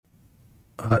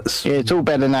Yeah, it's all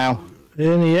better now.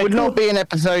 Any Would echo? not be an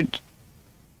episode.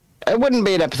 It wouldn't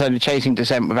be an episode of Chasing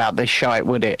Descent without this shite,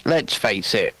 would it? Let's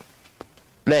face it.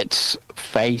 Let's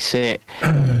face it.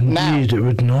 Indeed, it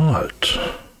would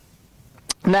not.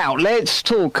 Now, let's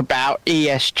talk about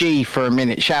ESG for a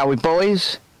minute, shall we,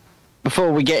 boys?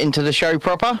 Before we get into the show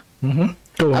proper.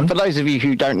 Go on. And for those of you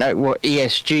who don't know what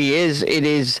ESG is, it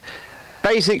is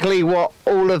basically what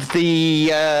all of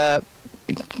the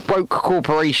woke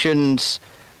corporations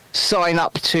sign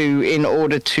up to in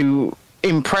order to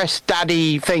impress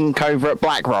Daddy Fink over at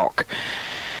BlackRock.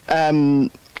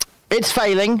 It's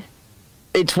failing.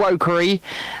 It's wokery.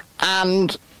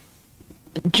 And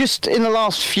just in the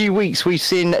last few weeks, we've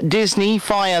seen Disney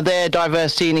fire their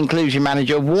diversity and inclusion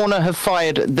manager. Warner have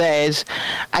fired theirs.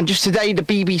 And just today, the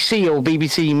BBC or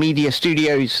BBC Media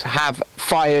Studios have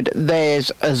fired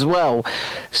theirs as well.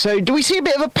 So do we see a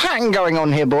bit of a pattern going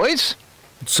on here, boys?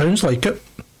 Sounds like it.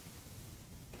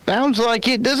 Sounds like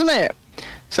it, doesn't it?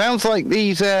 Sounds like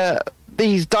these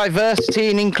diversity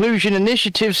and inclusion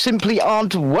initiatives simply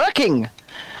aren't working.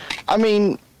 I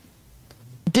mean,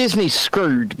 Disney's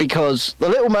screwed because The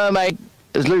Little Mermaid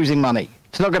is losing money.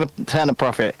 It's not going to turn a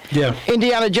profit. Yeah.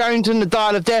 Indiana Jones and the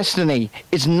Dial of Destiny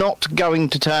is not going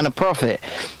to turn a profit.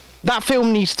 That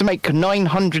film needs to make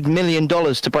 $900 million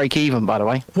to break even, by the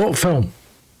way. What film?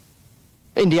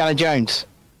 Indiana Jones.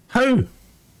 How?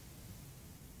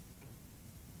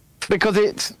 Because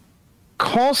it's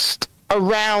cost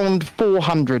around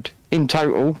 400 in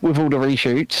total with all the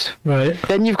reshoots. Right.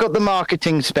 Then you've got the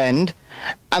marketing spend,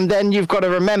 and then you've got to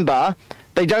remember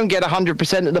they don't get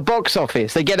 100% of the box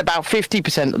office. They get about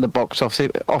 50% of the box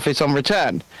office on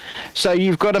return. So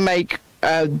you've got to make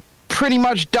pretty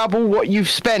much double what you've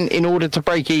spent in order to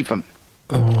break even.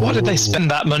 What did they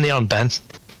spend that money on, Ben?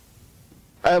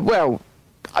 Well,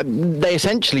 they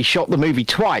essentially shot the movie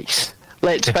twice.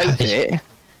 Let's face it.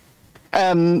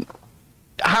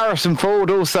 Harrison Ford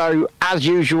also, as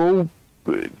usual,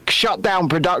 shut down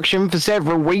production for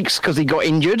several weeks because he got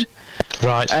injured.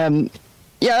 Right.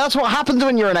 Yeah, that's what happens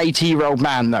when you're an 80-year-old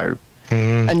man, though.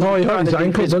 And Oh, he hurt his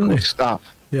ankle, didn't he? Stuff.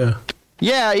 Yeah.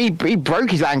 Yeah, he broke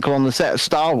his ankle on the set of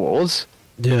Star Wars.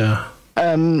 Yeah.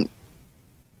 And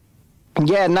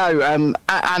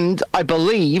I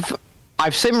believe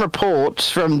I've seen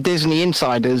reports from Disney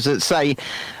insiders that say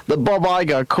that Bob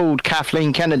Iger called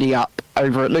Kathleen Kennedy up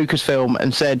over at Lucasfilm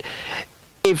and said,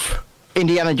 if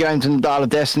Indiana Jones and the Dial of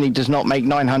Destiny does not make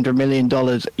 $900 million,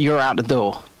 you're out the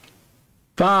door.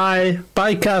 Bye,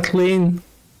 Kathleen.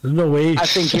 There's no way. I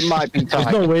think it might be time.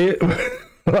 There's no way.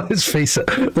 Let's face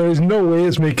it. There is no way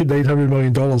it's making $900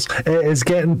 million. It is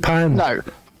getting panned. No.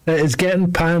 It is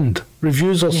getting panned.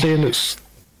 Reviews are saying it's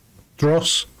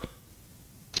dross.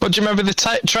 But do you remember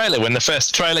the trailer when the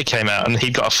first trailer came out and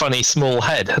he'd got a funny small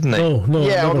head, hadn't he? No.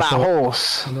 Yeah, I on never that saw it.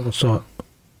 horse. I never saw it.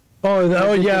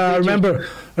 Oh yeah, I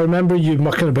remember you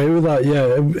mucking about with that.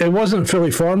 Yeah, it wasn't fully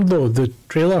formed though. The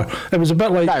trailer, it was a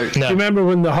bit like. No. Do you remember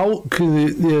when the Hulk,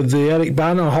 the Eric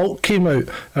Bana Hulk came out,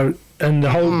 and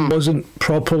the Hulk wasn't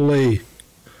properly.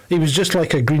 He was just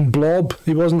like a green blob.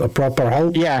 He wasn't a proper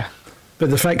Hulk. Yeah.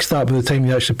 But they fixed that by the time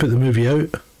they actually put the movie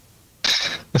out.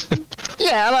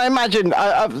 Yeah, and I imagine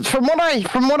from what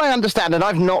I understand, and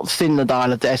I've not seen the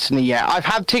Dial of Destiny yet. I've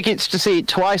had tickets to see it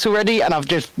twice already, and I've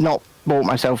just not bought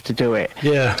myself to do it.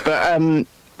 Yeah. But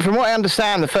from what I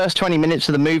understand, the first 20 minutes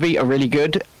of the movie are really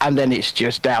good, and then it's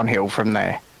just downhill from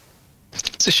there.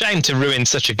 It's a shame to ruin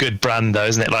such a good brand, though,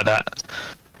 isn't it? Like that.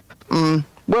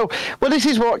 Well, this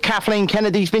is what Kathleen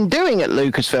Kennedy's been doing at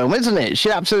Lucasfilm, isn't it? She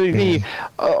absolutely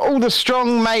all the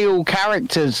strong male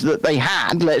characters that they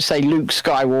had. Let's say Luke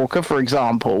Skywalker, for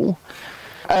example.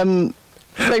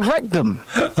 They wrecked them.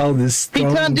 All this. He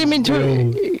turned him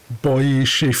into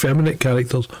boyish, effeminate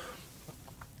characters.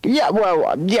 Yeah,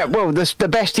 well, the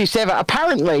bestest ever.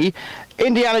 Apparently,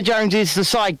 Indiana Jones is the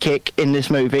sidekick in this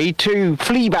movie to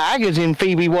Fleabag, as in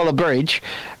Phoebe Waller-Bridge,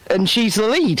 and she's the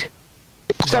lead.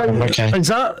 So, Okay. Is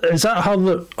that how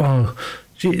the? Oh,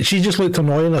 she just looked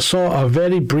annoying. I saw a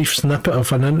very brief snippet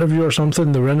of an interview or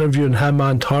something. They were interviewing him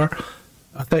and her.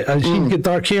 I think she get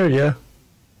dark hair, yeah.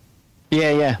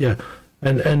 Yeah.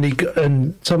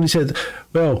 And somebody said,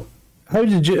 "Well, how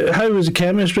was the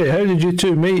chemistry? How did you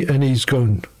two meet?" And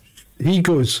he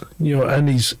goes, in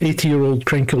his 80-year-old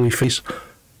crinkly face,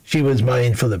 "She was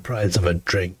mine for the price of a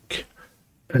drink,"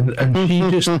 and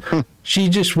she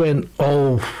just went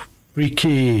all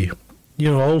freaky,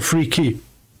 all freaky.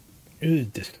 Ooh,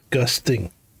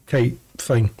 disgusting type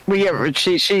thing. Well, yeah,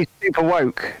 she's super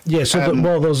woke. Yeah, so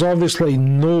there's obviously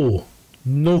no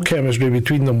chemistry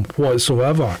between them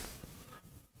whatsoever.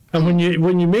 And when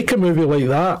you make a movie like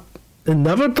that, It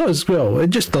never does well. It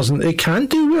just doesn't. It can't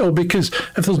do well because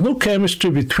if there's no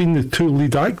chemistry between the two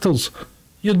lead actors,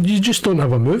 you just don't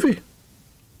have a movie.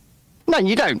 No,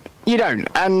 you don't. You don't.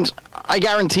 And I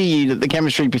guarantee you that the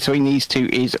chemistry between these two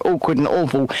is awkward and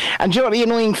awful. And do you know what the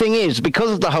annoying thing is?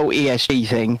 Because of the whole ESG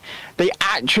thing, they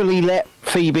actually let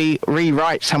Phoebe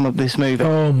rewrite some of this movie.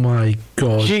 Oh my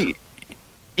god!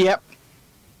 Yep.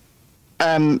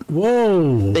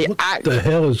 Whoa! What the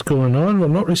hell is going on? We're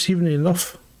not receiving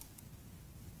enough.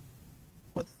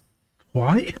 What?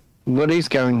 Why? What is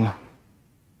going on?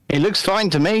 It looks fine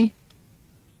to me.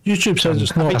 YouTube says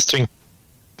it's not.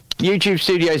 YouTube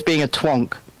Studios being a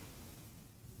twonk.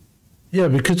 Yeah,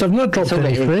 because I've not dropped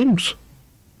any frames.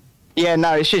 Yeah,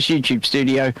 no, it's just YouTube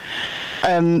Studio.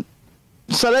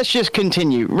 So let's just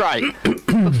continue. Right.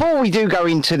 Before we do go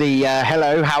into the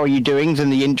hello, how are you doings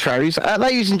and the intros,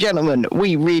 ladies and gentlemen,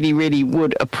 we really, really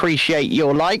would appreciate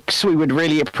your likes. We would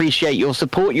really appreciate your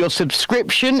support, your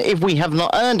subscription if we have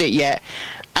not earned it yet.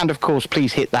 And, of course,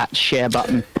 please hit that share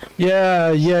button.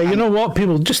 Yeah, you know what?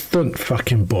 People just don't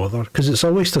fucking bother because it's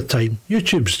a waste of time.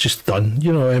 YouTube's just done.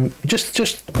 You know, just...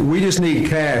 We just need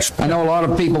cash. I know a lot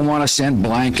of people want to send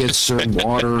blankets or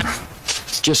water.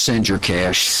 Just send your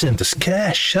cash. Send us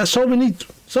cash. That's all we need.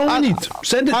 That's all we need.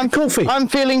 Send it to Kofi. I'm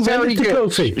feeling very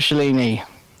good, Shalini.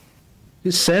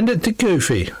 Just send it to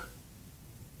Kofi.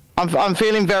 I'm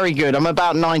feeling very good. I'm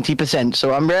about 90%,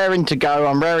 so I'm raring to go.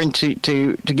 I'm raring to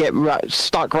get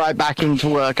stuck right back into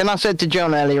work. And I said to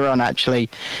John earlier on, actually,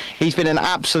 he's been an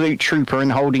absolute trooper in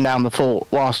holding down the fort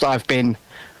whilst I've been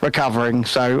recovering.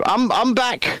 So I'm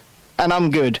back and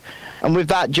I'm good. And with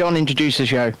that, John, introduce the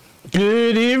show.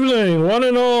 Good evening, one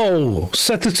and all.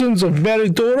 Citizens of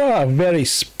Meridora, a very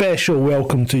special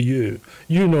welcome to you.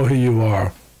 You know who you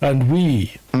are. And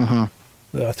we... Mm-hmm.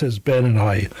 That is Ben and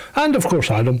I. And, of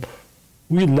course, Adam.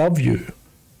 We love you.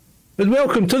 And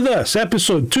welcome to this,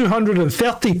 episode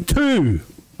 232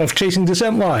 of Chasing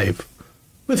Descent Live.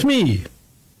 With me.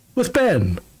 With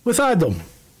Ben. With Adam.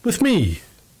 With me.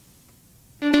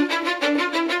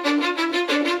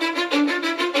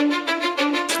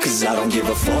 Cause I don't give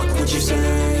a fuck what you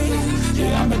say.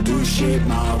 Yeah, I'ma do shit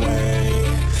my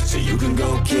way. So you can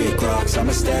go kick rocks,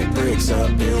 I'ma stack bricks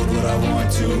up, build what I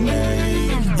want to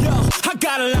make. Yo, I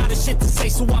got a lot of shit to say,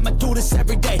 so I'ma do this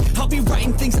every day. I'll be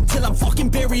writing things until I'm fucking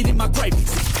buried in my grave.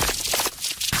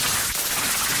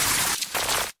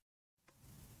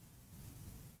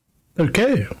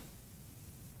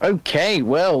 Okay,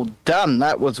 well done.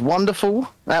 That was wonderful.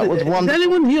 That was wonderful.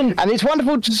 Anyone here? And it's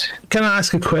wonderful to... Can I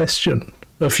ask a question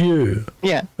of you?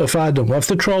 Yeah. Of Adam, of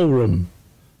the troll room.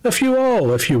 Of you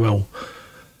all, if you will.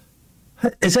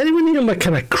 Is anyone here like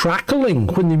kind of crackling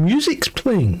when the music's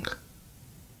playing?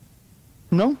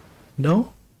 No.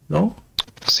 No? No?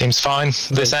 Seems fine,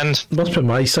 this end. Must be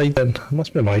my side then.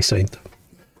 Must be my side.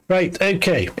 Right,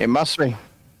 okay. It must be.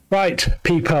 Right,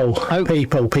 people.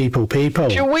 People.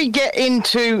 Shall we get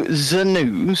into the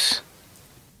news?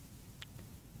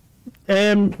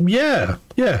 Yeah.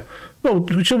 Well,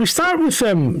 shall we start with,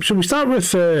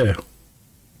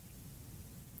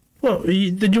 well,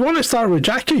 did you want to start with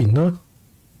Jackie, no?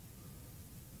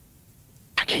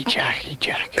 Jackie.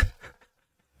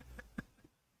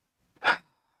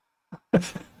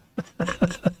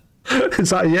 Is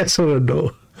that a yes or a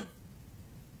no?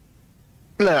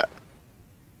 Look,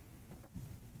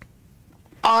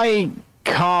 I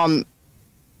can't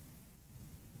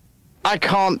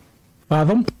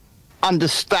fathom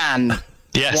understand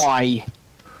why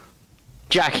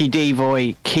Jackie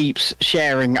Devoy keeps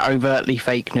sharing overtly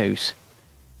fake news.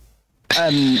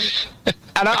 And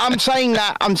I'm saying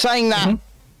that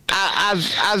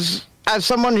as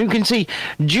someone who can see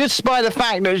just by the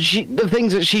fact that the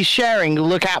things that she's sharing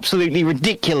look absolutely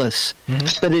ridiculous,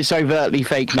 that it's overtly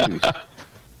fake news.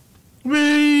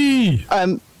 Whee!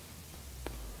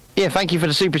 Yeah, thank you for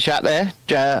the super chat there,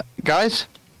 guys.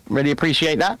 Really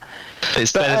appreciate that.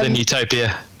 It's better than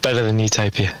Utopia. Better than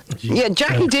Utopia. Yeah,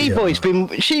 Jackie Devoy's been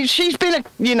she's been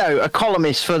a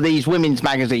columnist for these women's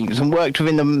magazines and worked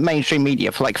within the mainstream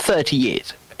media for like 30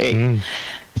 years.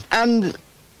 And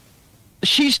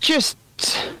she's just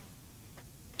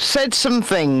said some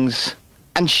things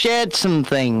and shared some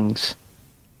things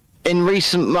in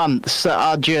recent months that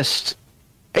are just,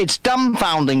 it's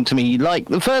dumbfounding to me. Like,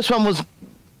 the first one was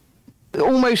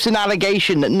almost an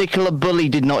allegation that Nicola Bulley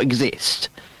did not exist.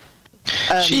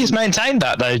 She's maintained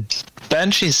that, though,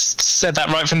 Ben. She's said that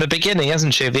right from the beginning,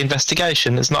 hasn't she, of the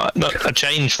investigation? It's not a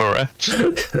change for her.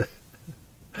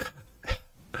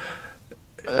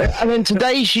 And then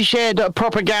today she shared a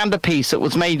propaganda piece that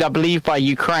was made, I believe, by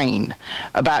Ukraine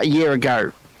about a year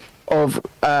ago of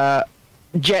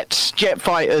jet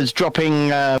fighters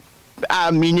dropping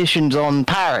munitions on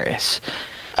Paris.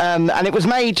 And it was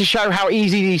made to show how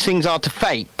easy these things are to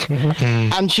fake.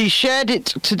 And she shared it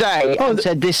today and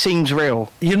said, "This seems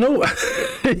real." You know,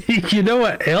 you know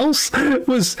what else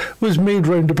was made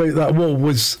round about that? Well,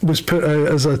 was put out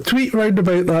as a tweet round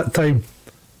about that time.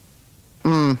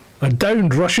 A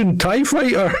downed Russian TIE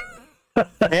fighter.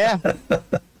 Yeah.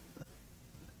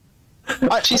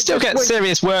 She still gets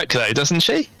serious work though, doesn't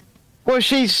she? Well,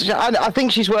 I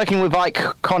think she's working with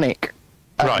Iconic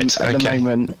Right, at the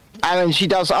moment. And then she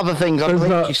does other things. I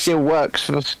think she still works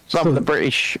for some of the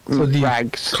British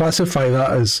rags. Classify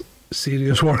that as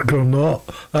serious work or not?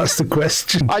 That's the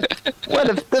question. Well,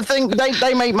 the thing,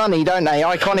 they make money, don't they?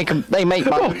 Iconic, they make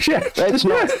money. Oh, yeah. It's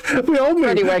not. We all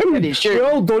make Anyway, we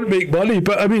all don't make money,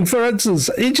 but I mean, for instance,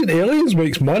 Ancient Aliens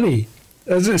makes money.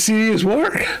 Is it serious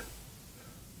work?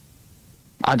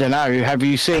 I don't know. Have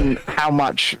you seen how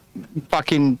much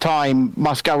fucking time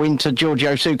must go into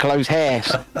Giorgio Tsoukalos' hair?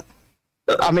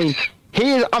 I mean,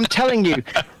 I'm telling you,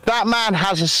 that man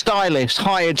has a stylist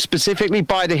hired specifically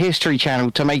by the History Channel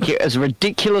to make it as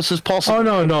ridiculous as possible.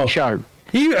 Oh, no. Show.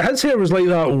 His hair was like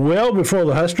that well before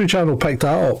the History Channel picked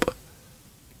that up.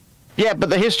 Yeah, but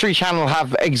the History Channel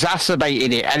have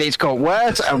exacerbated it, and it's got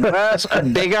worse and worse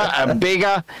and bigger and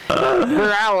bigger.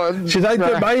 Should I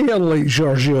get my hair like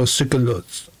Giorgio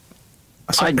Tsoukalos?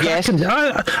 I guess.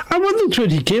 I wondered when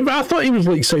he came, but I thought he was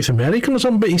like South American or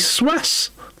something, but he's Swiss.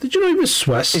 Did you know he was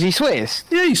Swiss? Is he Swiss?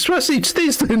 Yeah, he's Swiss. He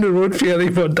stays down the road for Harry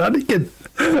Von Daniken.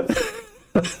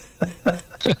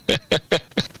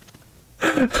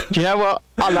 Do you know what?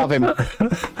 I love him.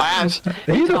 I am.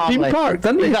 He's a theme park,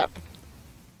 didn't he?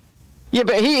 Yeah,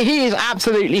 but he is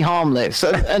absolutely harmless.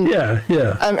 And yeah.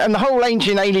 And the whole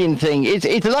Ancient Alien thing, it's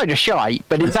a load of shite,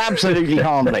 but it's absolutely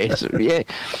harmless. Yeah.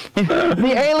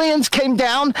 The aliens came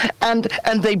down and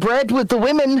they bred with the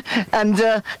women, and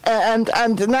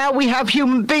now we have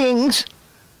human beings.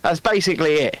 That's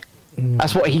basically it.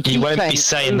 That's what he keeps saying. You won't be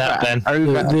saying that then.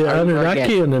 The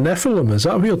Anunnaki and the Nephilim, is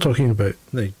that what you're talking about?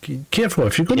 Like, careful,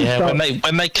 if you're going to start...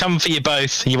 when they come for you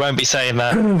both, you won't be saying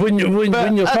that. when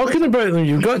you're talking about them,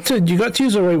 you've got to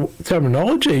use the right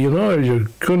terminology, you know, or you're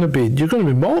going to be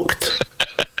mocked.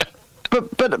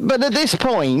 But at this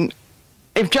point,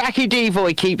 if Jackie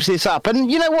Devoy keeps this up, and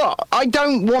you know what, I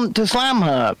don't want to slam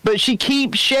her, but she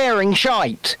keeps sharing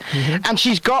shite, and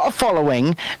she's got a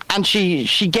following, and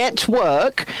she gets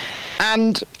work,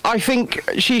 and I think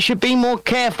she should be more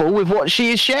careful with what she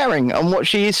is sharing and what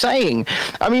she is saying.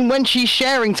 I mean, when she's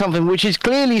sharing something which is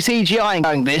clearly CGI and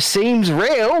going, "This seems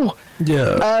real."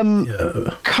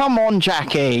 Yeah. Come on,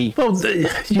 Jackie. Well, you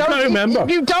can't remember.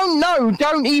 If you don't know,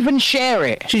 don't even share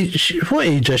it. She what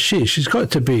age is she? She's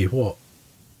got to be what?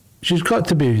 She's got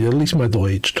to be at least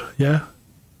middle-aged, yeah?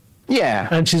 Yeah.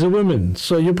 And she's a woman,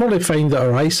 so you'll probably find that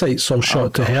her eyesight's all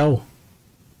shot to hell.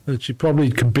 That she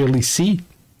probably can barely see.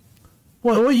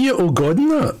 What are you, oh God, in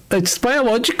that? It's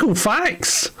biological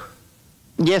facts.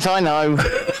 Yes, I know.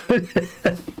 So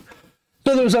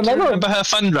there was another... Do you remember her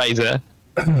fundraiser?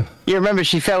 You remember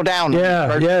she fell down? Broke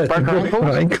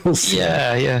her ankles.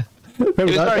 Yeah.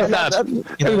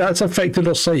 That's affected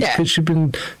her sight because she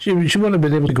wouldn't have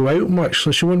been able to go out much,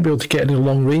 so she wouldn't be able to get any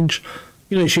long range.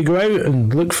 You know, she go out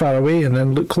and look far away, and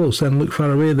then look close, then look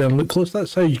far away, then look close.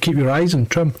 That's how you keep your eyes in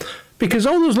trim, because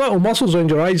all those little muscles around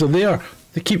your eyes are there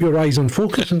to keep your eyes in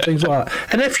focus and things like that.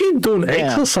 And if you don't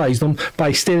exercise them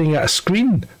by staring at a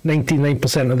screen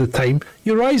 99% of the time,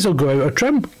 your eyes will go out of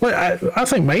trim. Like I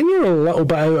think mine are a little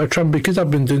bit out of trim because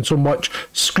I've been doing so much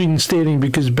screen staring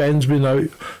because Ben's been out,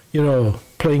 you know,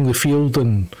 playing the field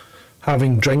and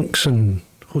having drinks and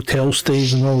hotel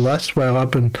stays and all this while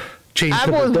I've been chained to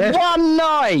the desk. One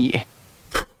night.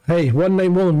 Hey, one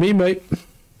night more than me, mate.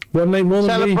 One night more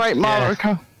than me. Celebrate my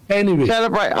recovery. Anyway.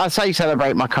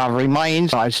 Celebrate my recovery. My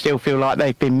insides still feel like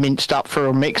they've been minced up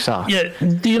through a mixer. Yeah.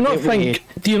 Do you not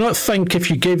think if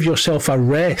you gave yourself a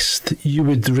rest, you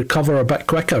would recover a bit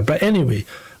quicker? But anyway,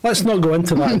 let's not go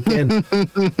into that again.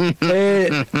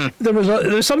 There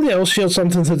was somebody else shared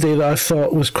something today that I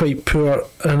thought was quite poor,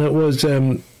 and it was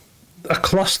a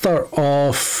cluster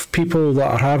of people that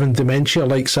are having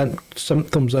dementia-like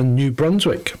symptoms in New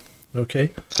Brunswick.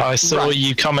 Okay. I saw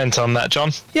you comment on that,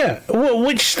 John. Yeah,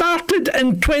 which started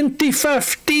in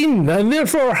 2015 and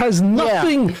therefore has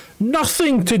nothing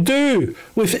to do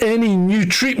with any new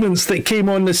treatments that came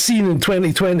on the scene in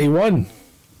 2021. Do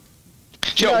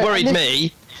you know what worried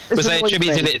me was they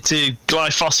attributed it to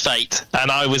glyphosate,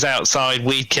 and I was outside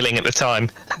weed killing at the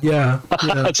time. Yeah.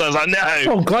 So I was like, no.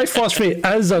 Well, glyphosate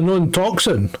is a known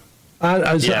toxin, and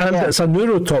it's a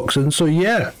neurotoxin, so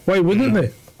why wouldn't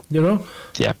they? You know?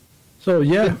 Yeah. So,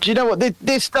 yeah. Do you know what?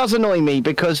 This does annoy me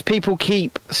because people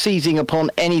keep seizing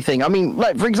upon anything. I mean,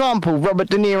 like, for example, Robert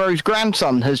De Niro's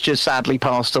grandson has just sadly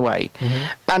passed away.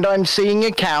 And I'm seeing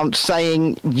accounts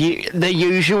saying the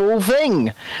usual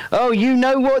thing. Oh, you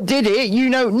know what did it? You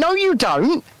know. No, you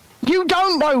don't. You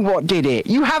don't know what did it.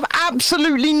 You have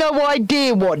absolutely no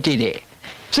idea what did it.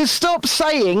 So stop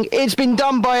saying it's been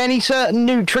done by any certain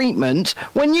new treatment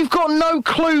when you've got no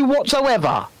clue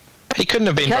whatsoever. He couldn't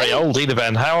have been very old either,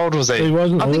 Ben. How old was he? He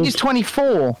wasn't I think old. he's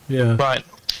 24. Yeah. Right.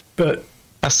 But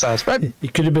That's sad. he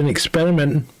could have been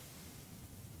experimenting.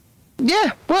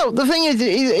 Yeah, well, the thing is,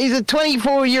 he's a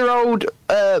 24-year-old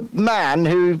man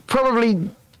who probably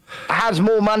has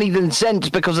more money than sense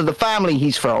because of the family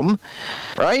he's from,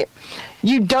 right?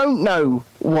 You don't know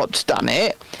what's done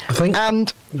it. I think...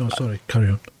 And No, sorry. Carry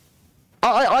on.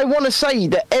 I want to say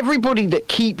that everybody that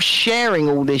keeps sharing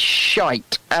all this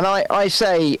shite, and I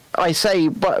say,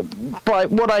 but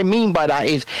what I mean by that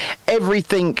is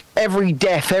everything, every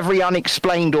death, every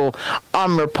unexplained or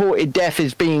unreported death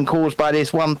is being caused by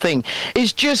this one thing,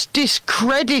 is just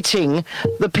discrediting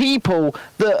the people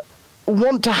that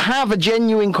want to have a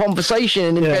genuine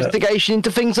conversation and investigation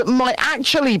into things that might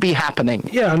actually be happening.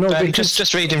 Yeah, I know.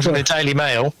 Just reading from the Daily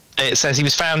Mail, it says he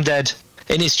was found dead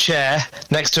in his chair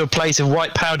next to a plate of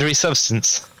white powdery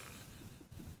substance.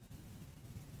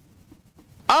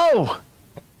 Oh!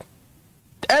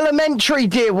 Elementary,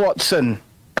 dear Watson.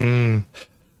 So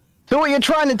what you're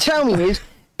trying to tell me is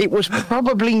it was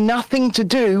probably nothing to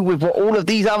do with what all of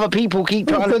these other people keep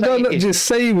trying to say. Don't just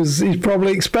say he's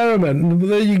probably experimenting.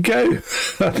 There you go.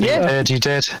 Yeah. You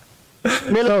did.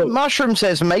 Militant Mushroom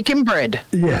says making bread.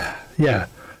 Yeah.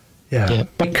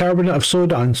 Bicarbonate of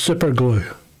soda and super glue.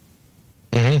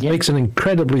 Makes an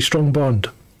incredibly strong bond.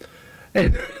 Well,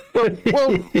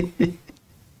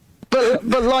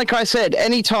 but like I said,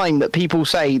 any time that people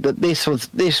say that this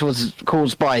was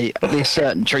caused by this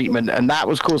certain treatment and that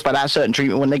was caused by that certain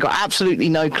treatment when they got absolutely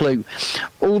no clue,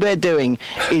 all they're doing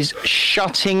is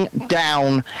shutting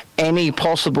down any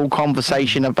possible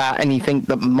conversation about anything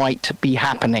that might be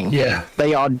happening. Yeah.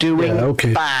 They are doing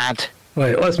bad.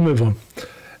 Right, let's move on.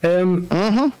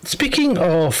 Speaking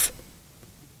of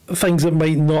things that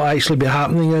might not actually be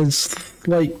happening, is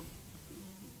like,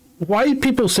 why did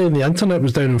people saying the internet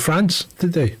was down in France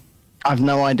today? I've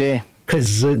no idea.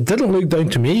 Because it didn't look down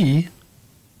to me.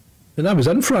 And I was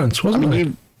in France, wasn't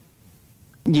I?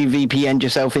 You VPN'd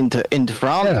yourself into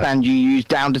France and you used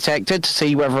Down Detector to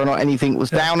see whether or not anything was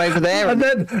down over there. And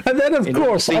then of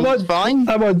course, I'm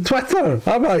on Twitter,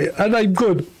 and I'm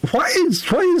going, why is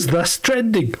this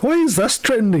trending? Why is this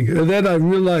trending? And then I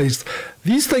realised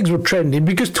these things were trending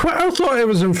because Twitter thought I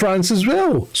was in France as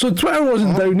well. So Twitter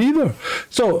wasn't down either.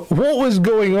 So what was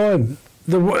going on?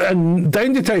 And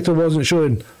Down Detector wasn't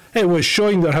showing. It was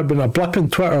showing there had been a blip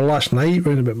in Twitter last night,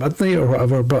 around about midnight or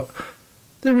whatever, but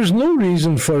there was no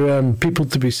reason for people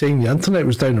to be saying the internet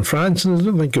was down in France, and I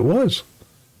don't think it was.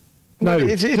 No,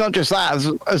 it's not just that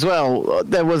as well.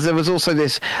 There was also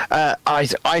this. I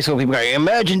saw people going,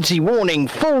 emergency warning,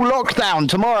 full lockdown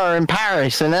tomorrow in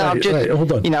Paris, and then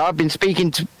hold on. I've been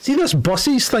speaking to. See this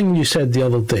buses thing you said the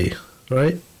other day,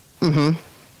 right?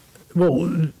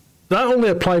 Well, that only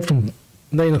applied from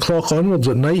 9 o'clock onwards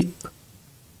at night.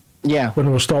 Yeah. When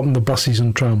they were stopping the buses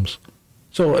and trams.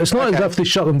 So it's not as if they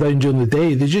shut them down during the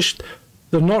day.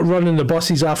 They're not running the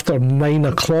buses after 9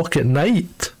 o'clock at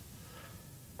night.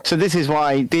 So this is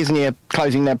why Disney are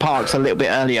closing their parks a little bit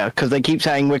earlier, because they keep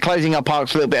saying we're closing our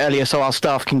parks a little bit earlier so our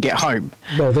staff can get home.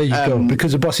 Well, there you go,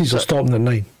 because the buses are stopping at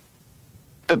 9.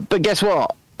 But guess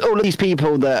what? All of these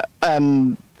people that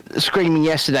screaming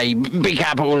yesterday, big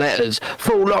capital letters,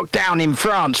 full lockdown in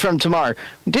France from tomorrow.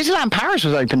 Disneyland Paris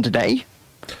was open today.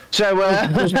 So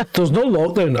there's no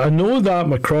lockdown. I know that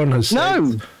Macron has said.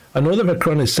 No. I know that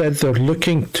Macron has said they're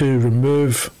looking to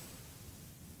remove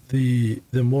the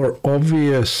more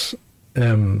obvious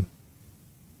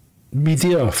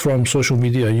media from social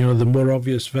media. You know, the more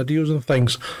obvious videos and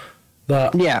things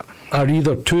that are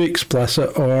either too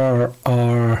explicit or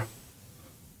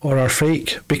are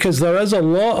fake, because there is a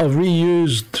lot of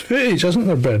reused footage, isn't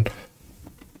there, Ben?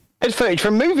 It's footage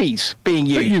from movies being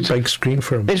used. You big screen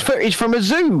for them. It's footage from a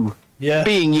zoo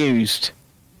being used.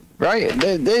 Right?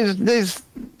 It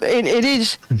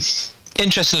is.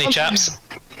 Interestingly, chaps,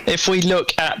 if we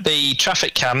look at the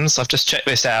traffic cams, I've just checked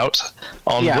this out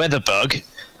on Weatherbug.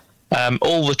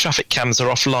 All the traffic cams are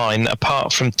offline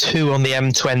apart from 2 on the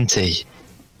M20.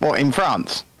 What, in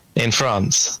France? In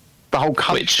France. The whole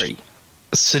country. Which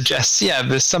suggests,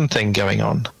 there's something going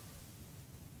on.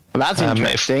 Well, that's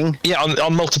interesting.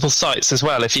 On multiple sites as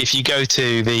well. If you go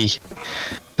to the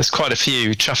There's quite a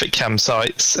few traffic cam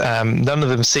sites. None of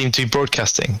them seem to be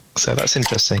broadcasting, so that's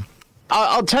interesting.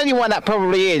 I'll tell you why that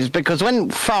probably is, because when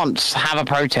France have a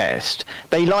protest,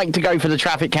 they like to go for the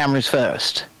traffic cameras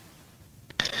first.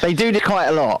 They do this quite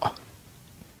a lot.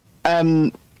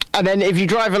 And then if you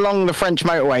drive along the French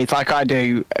motorways, like I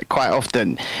do quite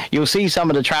often, you'll see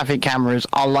some of the traffic cameras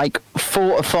are like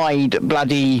fortified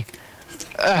bloody...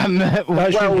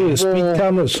 speed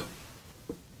cameras.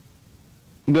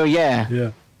 Well, yeah.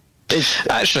 Yeah.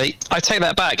 Actually, I take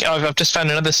that back. I've just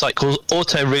found another site called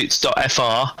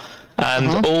autoroutes.fr,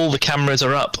 and all the cameras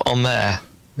are up on there.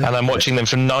 And I'm watching them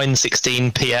from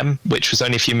 9:16 p.m., which was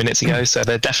only a few minutes ago, so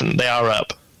they are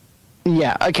up.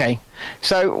 Yeah, okay.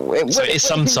 So it's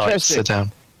some sites are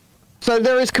down. So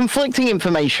there is conflicting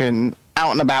information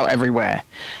out and about everywhere.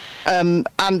 And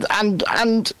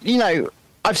you know,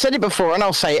 I've said it before and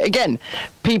I'll say it again.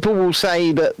 People will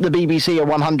say that the BBC are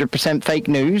 100% fake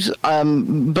news,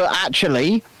 but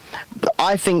actually,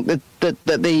 I think that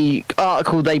the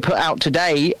article they put out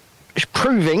today,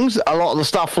 proving a lot of the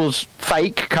stuff was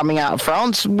fake coming out of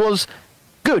France, was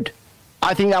good.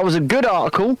 I think that was a good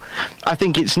article. I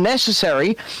think it's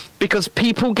necessary because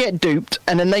people get duped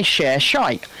and then they share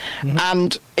shite.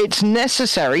 And it's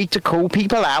necessary to call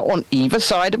people out on either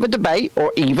side of a debate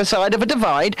or either side of a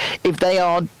divide if they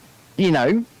are, you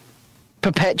know,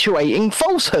 perpetuating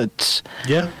falsehoods.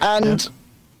 Yeah. And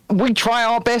we try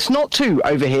our best not to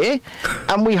over here.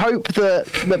 And we hope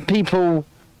that people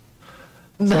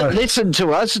that listen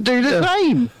to us do the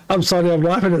same. I'm sorry, I'm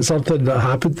laughing at something that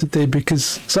happened today because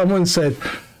someone said,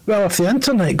 well, if the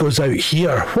internet goes out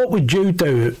here, what would you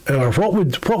do? Or what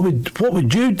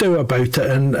would you do about it?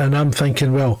 And I'm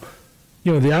thinking, well,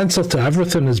 you know, the answer to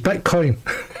everything is Bitcoin.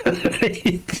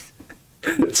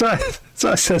 So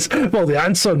I says, well, the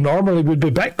answer normally would be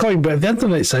Bitcoin, but if the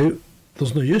internet's out,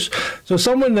 there's no use. So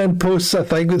someone then posts a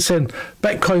thing that's saying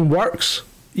Bitcoin works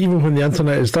even when the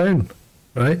internet is down,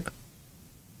 right?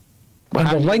 And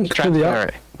the link to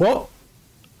the what?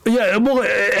 Yeah, well,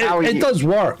 it does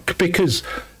work because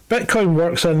Bitcoin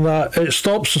works in that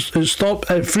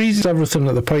it freezes everything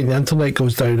at the point the internet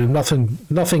goes down, and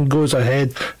nothing goes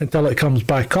ahead until it comes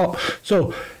back up.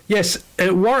 So yes,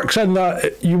 it works in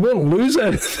that you won't lose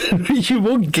anything, you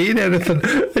won't gain anything,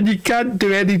 and you can't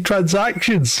do any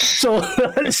transactions. So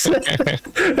that's,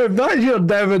 if that's your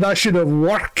definition of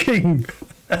working.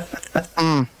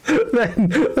 Then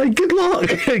good luck.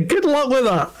 Good luck with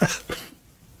that.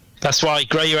 That's why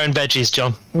grow your own veggies,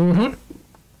 John.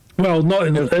 Well,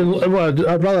 well,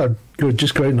 I'd rather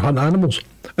just go out and hunt animals.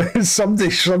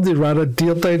 Somebody ran a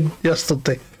deer down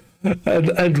yesterday,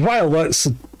 and while that's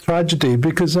a tragedy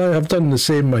because I have done the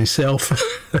same myself.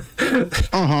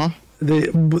 They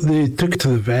took it to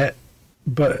the vet,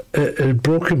 but it had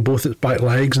broken both its back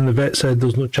legs, and the vet said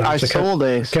there's no chance. I saw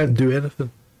this. Can't do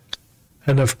anything.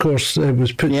 And of course, it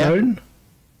was put down.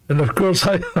 And of course,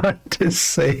 I had to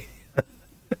say,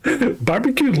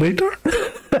 barbecue later?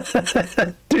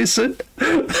 Decent.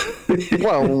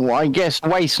 Well, I guess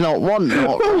waste not, want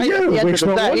not. Well, right? yeah, waste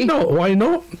not, want not. Why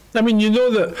not? I mean, you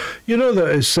know that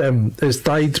it's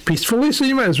died peacefully, so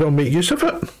you might as well make use of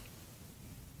it.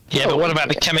 Yeah, but what about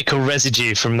the chemical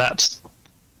residue from that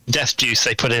death juice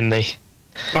they put in the...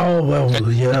 Oh,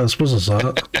 well, yeah, I suppose it's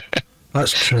that.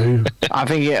 That's true.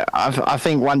 I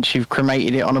think once you've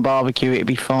cremated it on a barbecue, it'd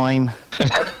be fine.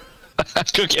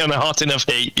 Cook it on a hot enough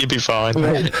heat, you'll be fine.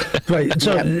 Right.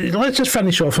 So let's just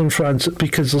finish off in France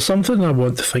because there's something I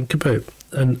want to think about,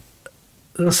 and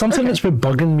there's something that's been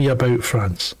bugging me about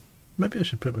France. Maybe I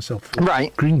should put myself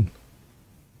green.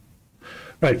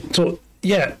 Right. So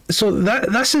yeah. So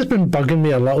this has been bugging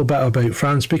me a little bit about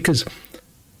France because,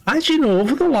 as you know,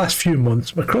 over the last few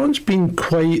months, Macron's been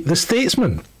quite the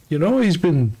statesman. You know, he's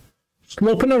been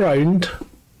sloping around.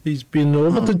 He's been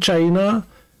over to China.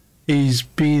 He's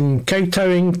been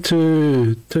kowtowing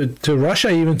to Russia,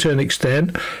 even to an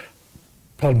extent.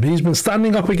 He's been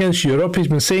standing up against Europe. He's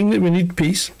been saying that we need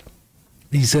peace.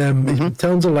 He's been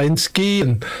telling Zelensky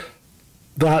and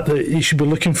that he should be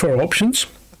looking for options.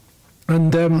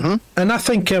 And I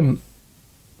think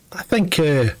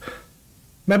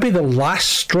maybe the last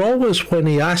straw was when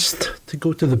he asked to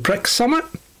go to the BRICS summit.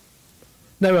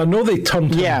 Now, I know they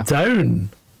turned him down,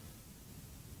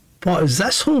 but is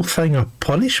this whole thing a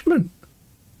punishment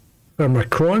for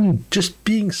Macron just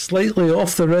being slightly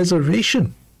off the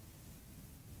reservation?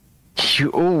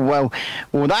 Oh,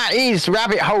 well, that is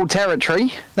rabbit hole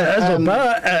territory.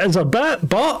 It is a bit,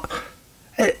 but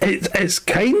it's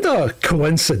kind of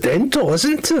coincidental,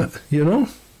 isn't it? You know?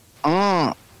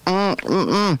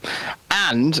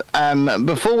 And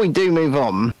before we do move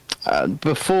on,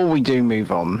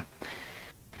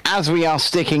 as we are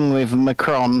sticking with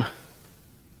Macron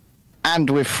and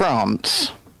with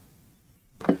France,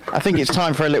 I think it's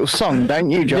time for a little song,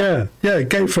 don't you, John? Yeah,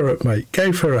 go for it, mate.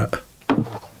 Go for it.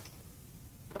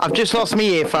 I've just lost my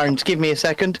earphones. Give me a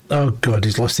second. Oh, God,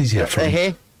 he's lost his earphones. They're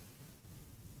here.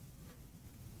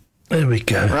 There we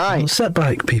go. Right. Well, sit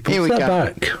back, people. Here we Sit go.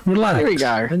 back. Relax. Here we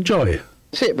go. Enjoy.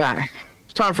 Sit back.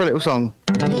 It's time for a little song.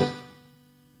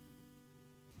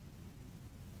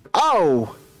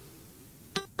 Oh!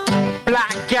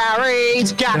 Black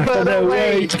Gary's Gap of the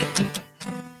Week!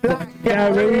 Black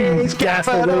Gary's Gap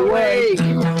of the Week!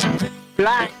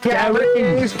 Black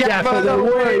Gary's Gap of the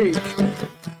Week!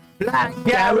 Black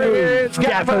Gary's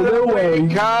Gap of the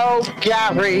Week! Oh,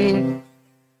 Gary!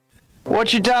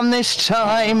 What you done this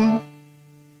time?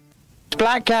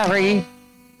 Black Gary!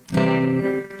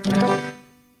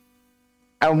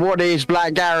 And what is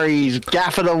Black Gary's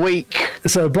Gaff of the Week?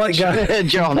 So Black Gary,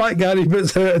 John. Black Gary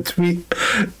puts out a tweet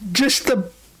just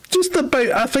about,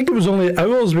 I think it was only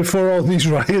hours before all these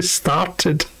riots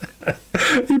started.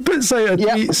 He puts out a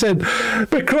tweet saying,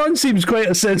 Macron seems quite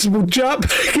a sensible chap.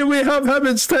 Can we have him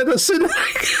instead of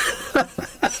Sunak?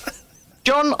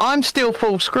 John, I'm still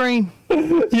full screen.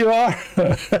 You are.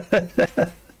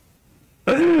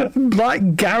 Black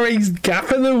Gary's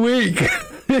Gaff of the Week.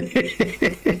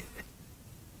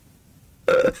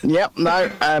 Yep, no.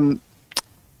 And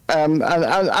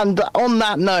on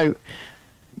that note,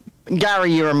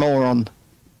 Gary, you're a moron.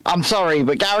 I'm sorry,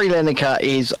 but Gary Lineker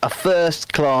is a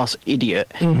first-class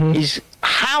idiot. Is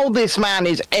how this man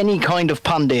is any kind of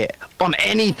pundit on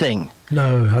anything.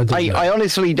 No, I don't know. I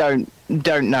honestly don't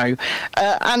know.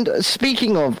 And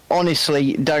speaking of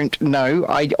honestly don't know,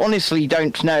 I honestly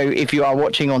don't know if you are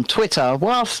watching on Twitter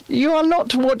whilst you are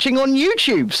not watching on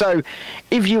YouTube. So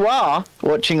if you are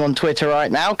watching on Twitter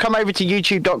right now, come over to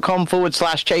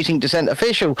youtube.com/Chasing Dissent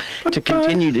Official to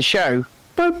continue the show.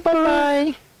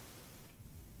 Bye-bye.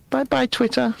 Bye-bye,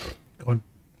 Twitter.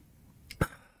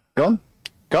 Gone.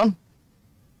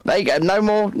 There you go. No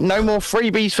more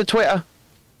freebies for Twitter.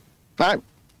 No,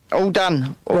 all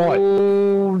done. Right.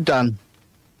 All done.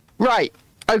 Right,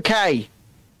 okay.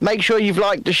 Make sure you've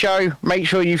liked the show. Make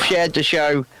sure you've shared the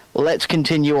show. Let's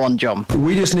continue on, John.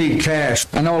 We just need cash.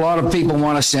 I know a lot of people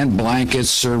want to send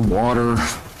blankets or water.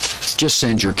 Just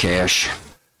send your cash.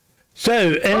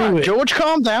 So, anyway. Right, George,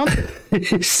 calm down.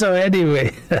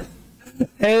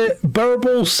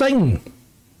 Birbal Singh,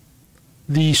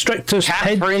 the strictest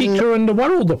head teacher in the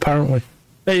world, apparently.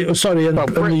 In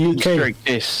the UK.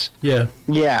 Strictest. Yeah.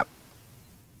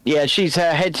 Yeah, she's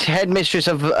her headmistress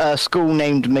of a school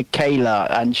named Michaela,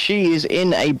 and she is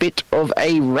in a bit of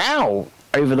a row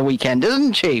over the weekend,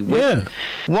 isn't she? With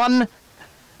one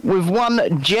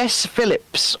Jess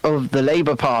Phillips of the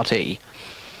Labour Party.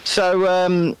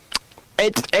 So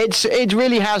it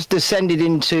really has descended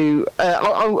into.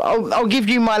 I'll give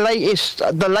you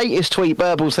the latest tweet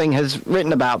Birbal Singh has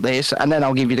written about this, and then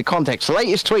I'll give you the context. The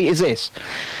latest tweet is this.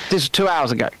 This is 2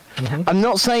 hours ago. I'm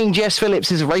not saying Jess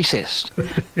Phillips is a racist.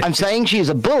 I'm saying she is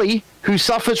a bully who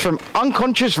suffers from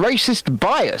unconscious racist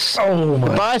bias. Oh my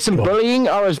the bias and bullying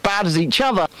are as bad as each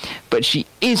other, but she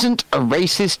isn't a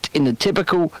racist in the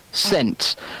typical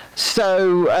sense.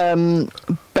 So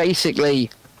basically,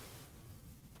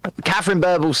 Catherine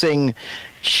Birbal Singh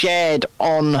shared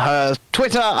on her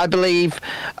Twitter, I believe,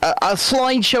 a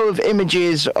slideshow of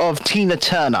images of Tina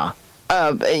Turner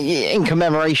in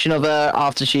commemoration of her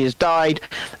after she has died,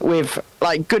 with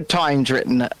like good times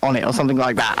written on it or something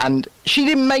like that. And she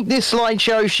didn't make this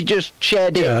slideshow; she just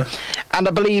shared it. Yeah. And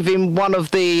I believe in one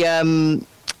of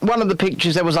the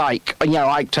pictures there was Ike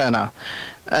Turner,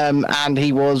 and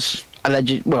he was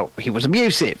he was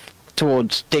abusive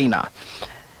towards Tina.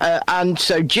 And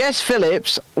so Jess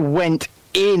Phillips went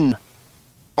in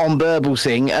on Birbal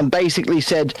Singh and basically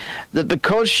said that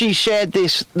because she shared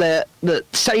this, that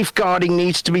safeguarding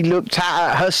needs to be looked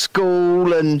at her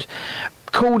school, and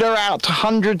called her out to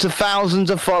hundreds of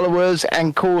thousands of followers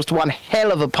and caused one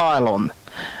hell of a pile-on.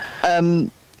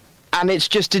 And it's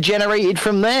just degenerated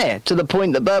from there to the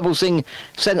point that Birbal Singh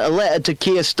sent a letter to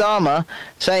Keir Starmer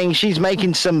saying she's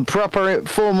making some proper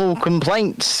formal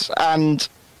complaints, and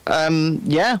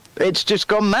it's just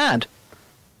gone mad.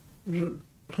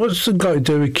 What's it got to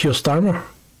do with Keir Starmer?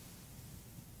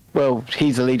 Well,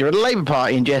 he's the leader of the Labour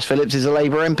Party, and Jess Phillips is a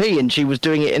Labour MP, and she was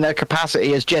doing it in her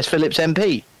capacity as Jess Phillips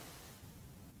MP.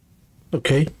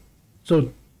 Okay, so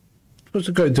what's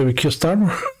it got to do with Keir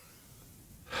Starmer?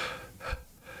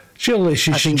 Surely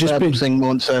she should just be.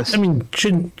 Wants us. I mean,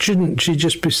 shouldn't she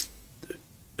just be?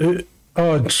 Who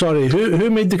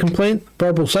made the complaint?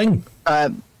 Birbal Singh.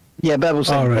 Yeah, Bevel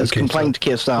Singh right, has okay, complained to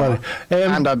Keir Starmer, sorry.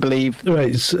 and I believe...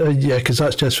 Right, yeah, because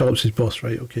that's Jess Phillips' boss,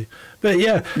 right, okay. But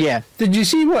yeah. Yeah. Did you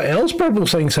see what else Bevel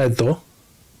Singh said, though?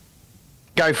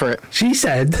 Go for it. She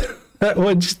said that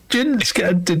when students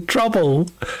get into trouble,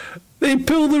 they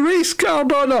pull the race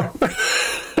card on her.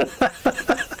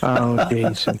 Oh,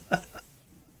 jeez.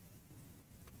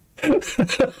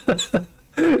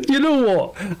 You know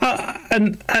what?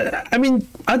 I mean,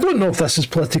 I don't know if this is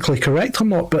politically correct or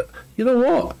not, but you know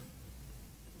what?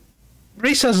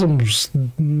 Racism's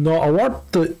not a word.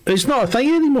 It's not a thing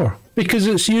anymore because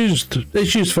it's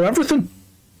used for everything.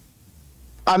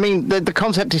 I mean, the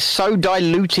concept is so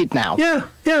diluted now. Yeah,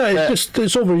 it's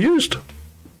overused.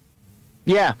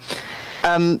 Yeah.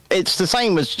 It's the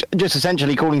same as just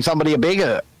essentially calling somebody a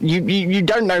bigot. You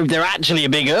don't know if they're actually a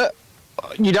bigot.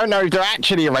 You don't know if they're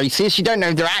actually a racist. You don't know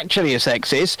if they're actually a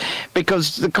sexist,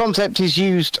 because the concept is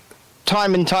used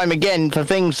time and time again for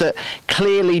things that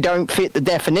clearly don't fit the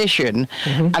definition.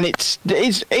 Mm-hmm. And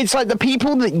it's like the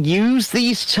people that use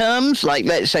these terms, like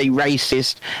let's say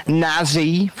racist,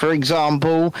 Nazi, for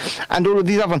example, and all of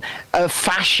these other ones,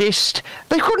 fascist,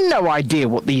 they've got no idea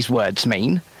what these words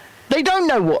mean. They don't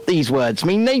know what these words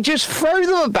mean. They just throw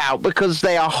them about because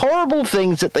they are horrible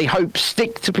things that they hope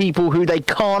stick to people who they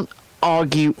can't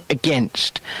argue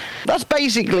against. That's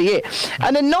basically it.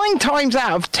 And then 9 times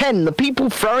out of 10, the people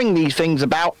throwing these things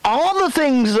about are the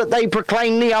things that they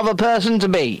proclaim the other person to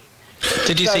be.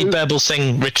 Did you see Berbal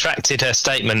Singh retracted her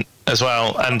statement as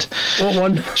well? And what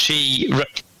one? She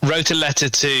wrote a letter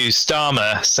to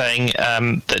Starmer saying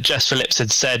that Jess Phillips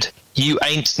had said, "You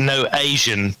ain't no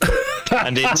Asian,"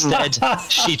 and instead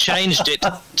she changed it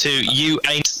to "You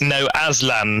ain't no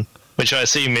Aslan," which I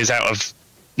assume is out of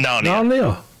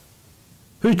Narnia.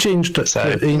 Who changed it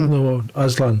to "Ain't no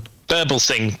Aslan"? Berbal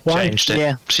Singh changed it.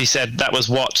 Yeah. She said that was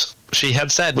what she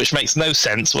had said, which makes no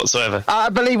sense whatsoever. I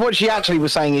believe what she actually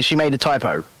was saying is she made a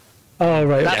typo. Oh,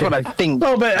 right. That's what I think.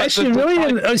 Well, but actually,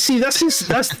 really, see, this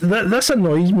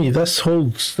annoys me, this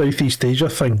whole Southeast Asia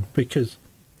thing, because,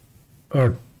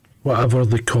 or whatever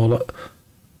they call it,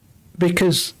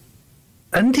 because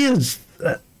Indians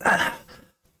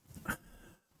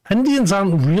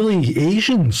aren't really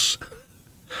Asians.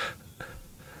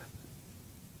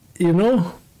 You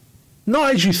know?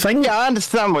 Not as you think. Yeah, I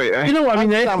understand what you know what I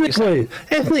mean?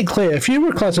 Ethnically, if you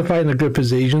were classifying a group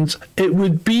as Asians, it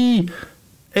would be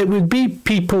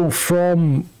people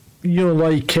from, you know,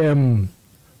 like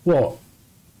what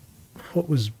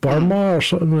was Burma or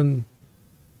something, when,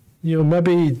 you know,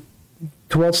 maybe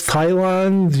towards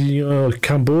Thailand, you know,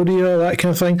 Cambodia, that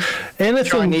kind of thing.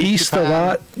 Anything Chinese, east Japan. Of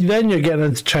that, then you're getting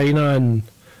into China and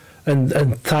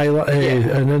Thailand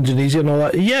and Indonesia and all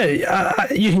that. Yeah,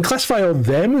 you can classify all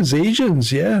them as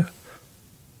Asians. Yeah,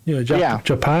 you know,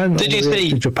 Japan. Did you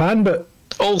see Japan? But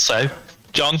also,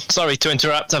 John, sorry to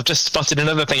interrupt. I've just spotted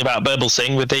another thing about Berbal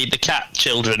Singh with the cat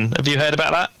children. Have you heard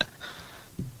about that?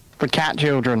 The cat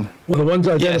children. Well, the ones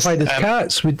identified as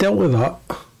cats. We dealt with that.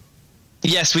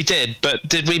 Yes, we did. But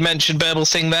did we mention Berbal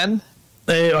Singh then?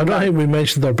 I don't think we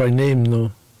mentioned her by name, though.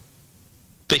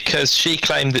 Because she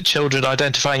claimed that children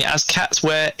identifying as cats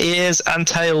wear ears and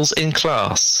tails in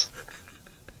class.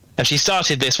 And she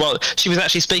started this while she was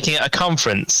actually speaking at a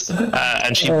conference,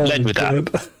 and she led with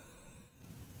that.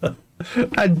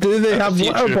 And do they have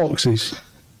litter boxes?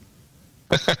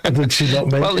 Did she not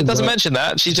mention Well, it doesn't that? mention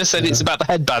that. She just said it's about the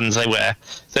headbands they wear.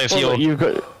 So if your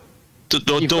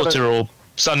daughter or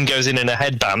son goes in a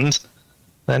headband,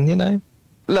 then, you know.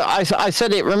 Look, I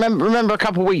said it. Remember a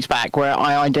couple of weeks back where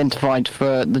I identified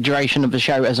for the duration of the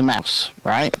show as a mouse,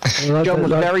 right? Well, John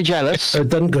was very jealous. It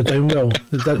didn't go down well.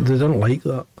 They didn't like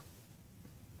that.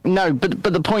 No, but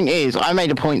the point is, I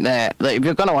made a point there that if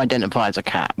you're going to identify as a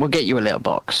cat, we'll get you a little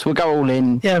box. We'll go all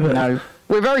in. Yeah, but you know,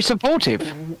 we're very supportive.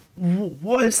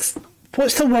 What's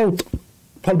the world?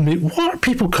 Pardon me. What are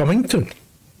people coming to?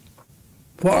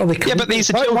 What are they? Yeah, but these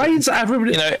are children. Why is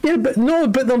everybody? You know, yeah,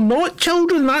 but they're not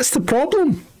children. That's the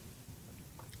problem.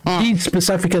 These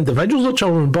specific individuals are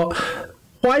children, but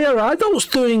why are adults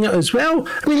doing it as well?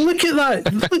 I mean, look at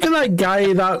that! Look at that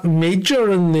guy, that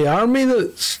major in the army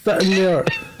that's sitting there.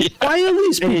 Yeah. Why are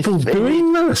these people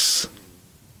doing this?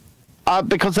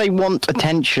 Because they want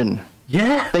attention.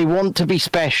 Yeah, they want to be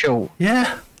special.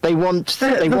 Yeah. They want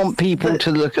people to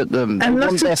look at them. They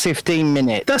want their 15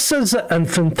 minutes. This is the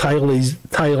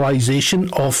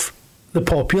infantilization of the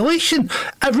population.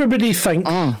 Everybody think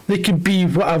they can be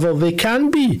whatever they can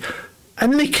be.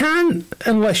 And they can't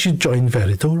unless you join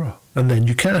Veridora. And then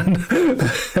you can.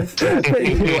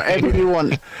 Whatever you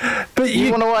want. But you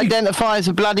want to identify as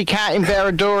a bloody cat in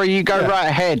Veridora, you go right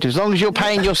ahead. As long as you're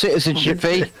paying your citizenship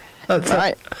fee.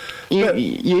 Right.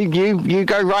 You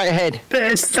go right ahead. But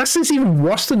this is even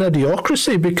worse than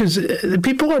idiocracy, because the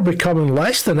people are becoming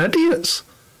less than idiots.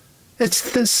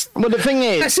 It's this. Well, the thing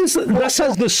is, this is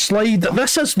the slide.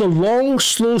 This is the long,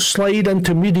 slow slide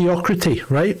into mediocrity,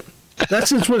 right?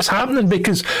 This is what's happening,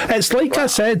 because it's like I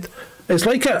said. It's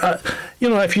like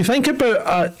if you think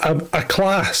about a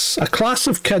class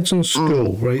of kids in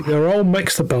school, right? They're all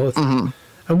mixed ability.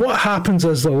 And what happens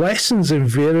is the lessons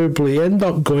invariably end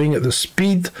up going at the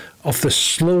speed of the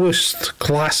slowest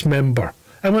class member.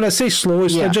 And when I say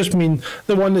slowest, I just mean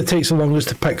the one that takes the longest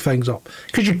to pick things up.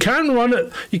 Because you can't run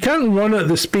it at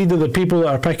the speed of the people that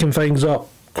are picking things up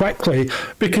quickly,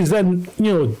 because then,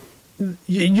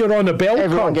 you're on a bell curve.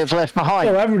 Everyone gets left behind.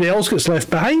 Or everybody else gets left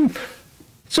behind.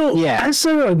 So is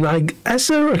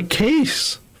there a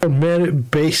case for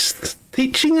merit-based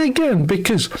teaching again?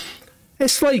 Because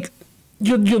it's like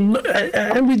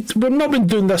and we've not been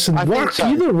doing this in work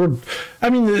either.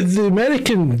 The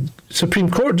American Supreme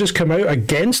Court just came out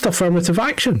against affirmative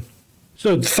action.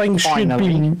 So things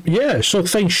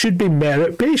should be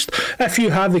merit-based. If you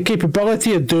have the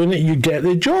capability of doing it, you get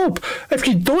the job. If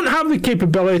you don't have the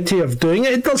capability of doing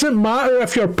it, it doesn't matter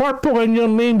if you're purple and your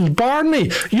name's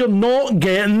Barney. You're not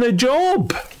getting the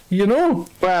job.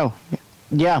 Well,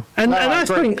 yeah. And I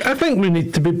think we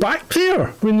need to be back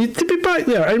there. We need to be back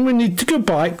there, and we need to go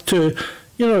back to,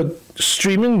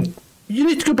 streaming. You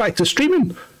need to go back to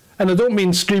streaming, and I don't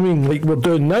mean streaming like we're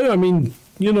doing now. I mean,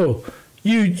 you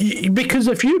because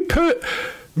if you put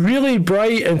really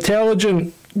bright,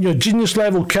 intelligent, genius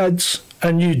level kids,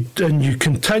 and you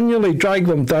continually drag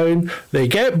them down, they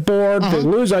get bored, they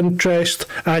lose interest,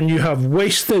 and you have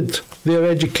wasted their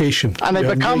education. And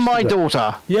they become my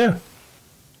daughter. Yeah.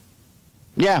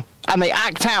 Yeah, and they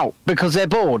act out because they're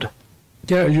bored.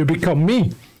 Yeah, you become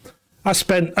me. I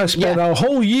spent a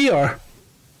whole year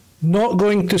not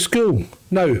going to school.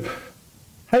 Now,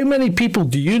 how many people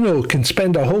do you know can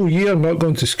spend a whole year not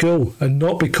going to school and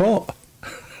not be caught?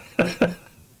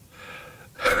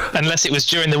 Unless it was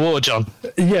during the war, John.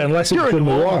 Yeah, unless it was during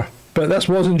the war. But this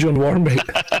wasn't during the war, mate.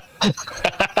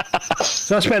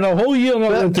 So I spent a whole year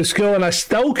not going to school, and I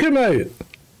still came out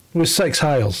with 6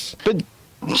 hires. But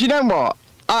do you know what?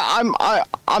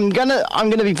 I'm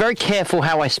gonna be very careful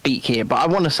how I speak here, but I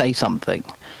want to say something,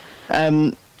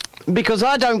 because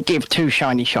I don't give two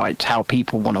shiny shites how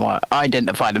people want to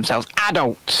identify themselves.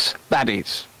 Adults, that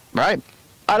is, right?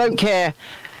 I don't care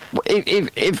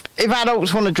if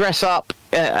adults want to dress up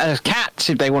as cats,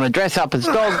 if they want to dress up as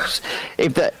dogs, I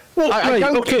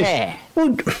don't care.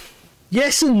 Well,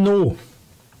 yes and no,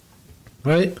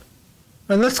 right?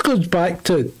 And this goes back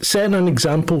to setting an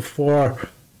example for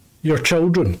your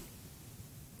children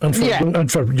and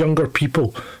for younger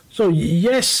people. So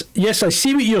yes, I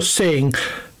see what you're saying,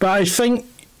 but I think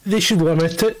they should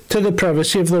limit it to the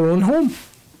privacy of their own home.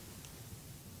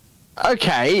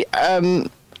 Okay,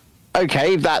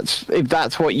 if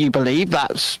that's what you believe,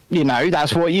 that's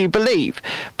what you believe.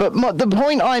 But the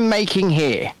point I'm making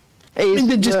here is,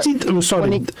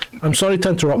 I'm sorry to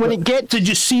interrupt. Did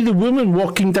you see the woman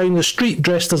walking down the street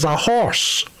dressed as a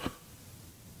horse?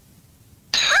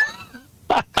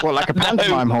 Well, like a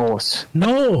pantomime horse?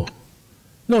 No,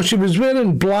 she was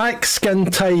wearing black skin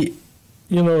tight,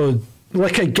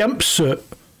 like a gimp suit,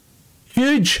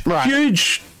 huge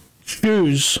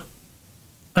shoes,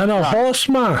 and a horse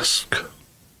mask.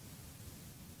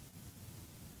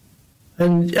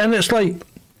 And it's like,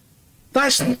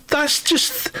 that's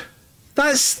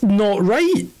not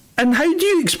right. And how do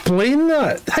you explain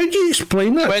that? Where to your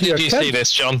did you kids? see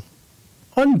this, John?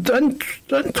 On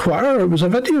Twitter. It was a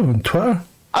video on Twitter.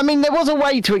 I mean, there was a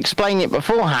way to explain it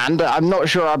beforehand, but I'm not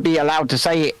sure I'd be allowed to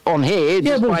say it on here,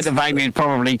 despite the fact it's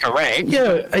probably correct.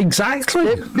 Yeah,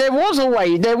 exactly. There was a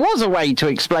way to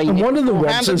explain it. And one of the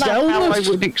ones is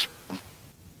illness.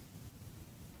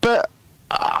 But,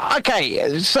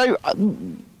 okay, so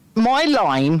my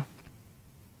line,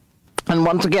 and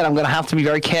once again, I'm going to have to be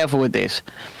very careful with this,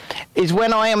 is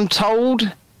when I am told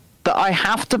that I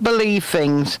have to believe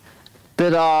things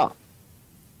that are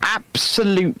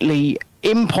absolutely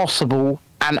impossible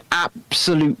and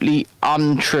absolutely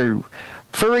untrue.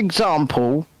 For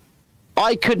example,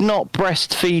 I could not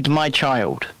breastfeed my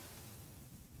child.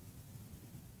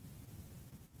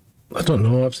 I don't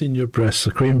know. I've seen your breasts.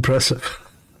 They're quite impressive.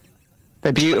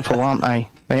 They're beautiful, aren't they?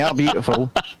 They are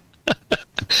beautiful.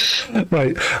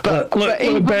 Right. Look,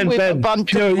 Ben,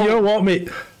 you know what, mate?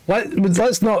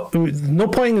 Let's not. No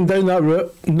pointing down that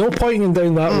route.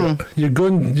 Route. You're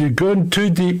going too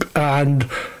deep. And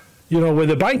when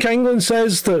the Bank of England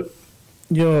says that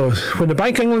when the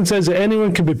Bank of England says that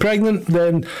anyone can be pregnant,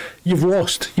 then you've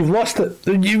lost. You've lost it.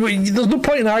 There's no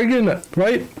point in arguing it,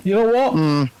 right? You know what?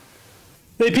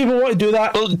 The people want to do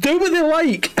that. Do what they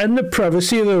like in the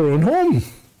privacy of their own home.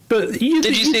 But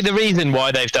did you see the reason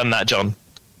why they've done that, John?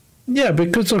 Yeah,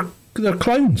 because they're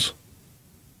clowns.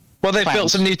 Well, they've built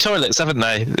some new toilets, haven't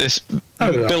they? They've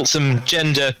built some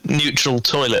gender-neutral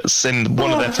toilets in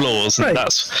one of their floors, and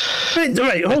that's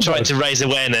they're trying to raise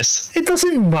awareness. It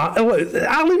doesn't matter. Look,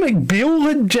 Ally McBeal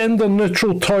had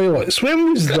gender-neutral toilets.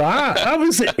 When was that? That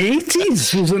was the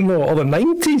 80s, was it not? Or the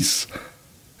 90s?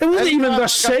 It wasn't even their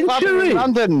century. In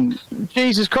London.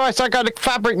 Jesus Christ, I go to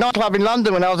Fabric nightclub in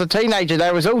London when I was a teenager.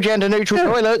 There was all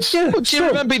gender-neutral toilets. Yeah. Do you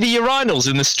remember the urinals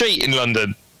in the street in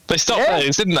London? They stopped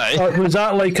those, didn't they? Was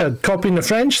that like a copying the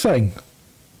French thing?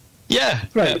 Yeah.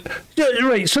 Right. Yeah,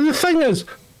 right. So the thing is,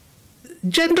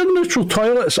 gender-neutral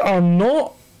toilets are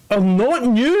not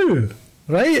new,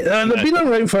 right? They've been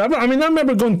around forever. I mean, I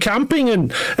remember going camping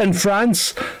in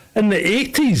France in the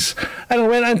 80s, and I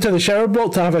went into the shower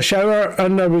block to have a shower,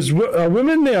 and there was a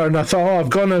woman there, and I thought, I've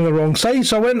gone on the wrong side,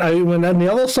 so I went out and went in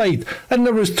the other side, and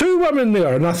there was two women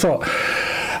there, and I thought,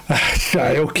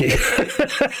 right, okay.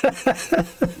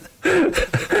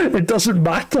 It doesn't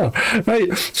matter,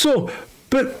 right? So,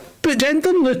 but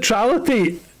gender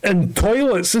neutrality in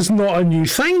toilets is not a new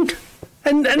thing,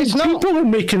 and people are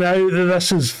making out that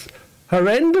this is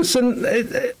horrendous, and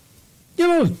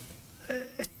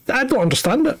I don't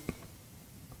understand it.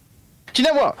 Do you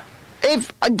know what?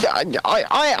 If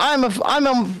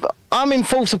I'm in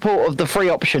full support of the free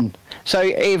option. So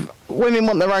if women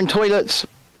want their own toilets,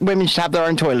 women should have their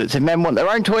own toilets. If men want their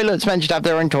own toilets, men should have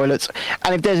their own toilets.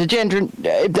 And if there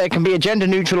can be a gender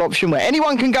neutral option where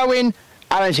anyone can go in,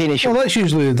 I don't see an issue. Well, that's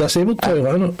usually a disabled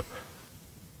toilet, isn't it?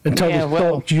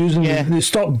 Until they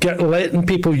stop letting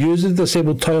people use the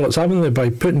disabled toilets, haven't they, by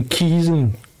putting keys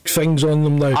and things on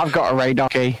them now. I've got a radar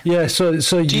key. Yeah, so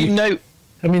do you know?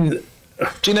 I mean,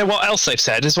 do you know what else they've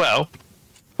said as well?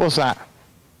 What's that?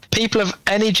 People of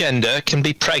any gender can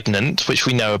be pregnant, which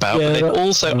we know about, but they've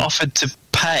also offered to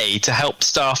pay to help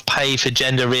staff pay for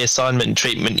gender reassignment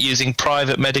treatment using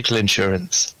private medical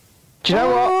insurance. Do you know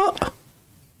what?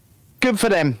 Good for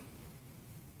them.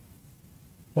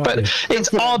 But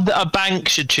it's odd that a bank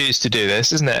should choose to do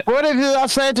this, isn't it? Well, if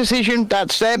that's their decision,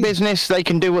 that's their business. They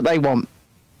can do what they want.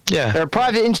 Yeah. They're a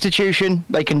private institution.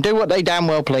 They can do what they damn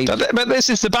well please. But this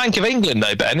is the Bank of England,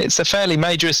 though, Ben. It's a fairly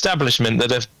major establishment that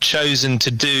have chosen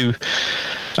to do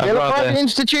They're a private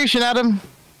institution, Adam.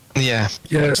 Yeah.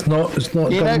 Yeah, it's not a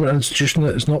government institution.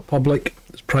 It's not public.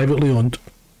 It's privately owned.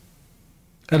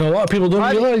 And a lot of people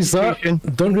don't realise that.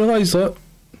 Don't realise that.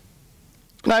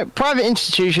 No, private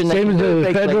institution. Same as the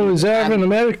Federal Reserve in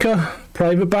America,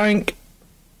 private bank.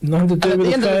 Nothing to do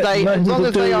with the Fed. At the end of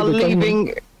the day, as long as they are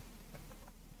leaving,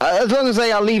 as long as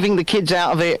they are leaving the kids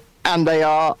out of it, and they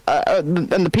are, and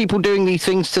the people doing these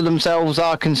things to themselves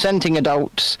are consenting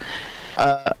adults,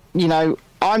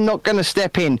 I'm not going to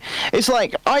step in. It's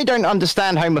like, I don't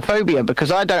understand homophobia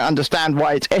because I don't understand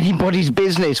why it's anybody's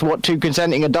business what two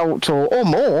consenting adults or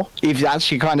more, if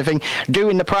that's your kind of thing,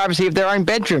 do in the privacy of their own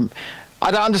bedroom. I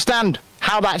don't understand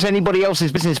how that's anybody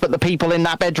else's business but the people in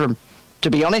that bedroom, to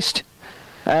be honest.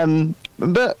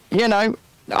 But,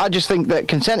 I just think that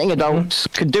consenting adults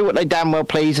can do what they damn well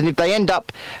please, and if they end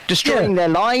up destroying their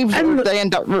lives, or if they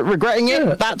end up regretting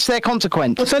it, that's their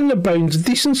consequence. Within the bounds of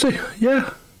decency,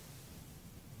 yeah.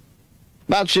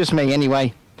 That's just me,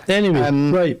 anyway.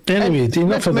 Anyway,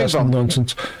 enough of this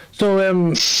nonsense. So,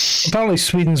 apparently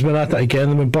Sweden's been at it again.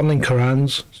 They've been burning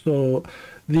Korans. So,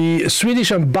 the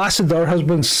Swedish ambassador has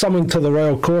been summoned to the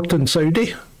royal court in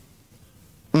Saudi.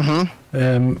 And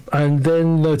then I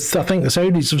think the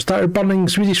Saudis have started burning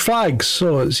Swedish flags.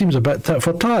 So, it seems a bit tit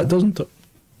for tat, doesn't it?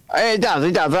 It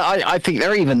does. I think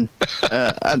they're even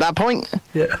at that point.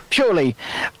 Yeah. Surely.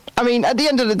 I mean, at the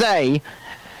end of the day,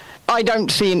 I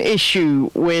don't see an issue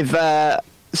with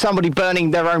somebody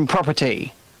burning their own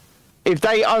property. If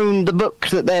they own the book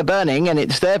that they're burning and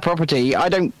it's their property, I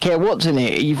don't care what's in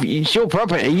it. It's your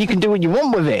property. You can do what you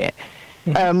want with it.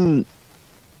 Well,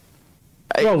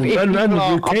 in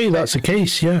the UK, that's the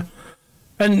case, yeah.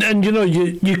 And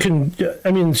you can,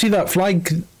 I mean, see that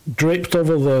flag draped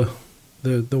over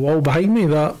the wall behind me,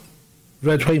 that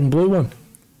red, white and blue one?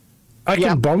 I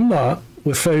can burn that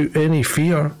without any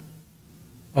fear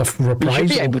of reprisal. You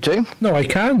should be able to. No, I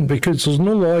can, because there's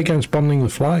no law against burning the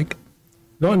flag.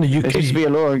 Not in the UK. There used to be a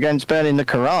law against burning the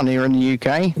Quran here in the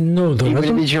UK. No, there isn't.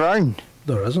 Even if it's your own.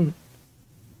 There isn't.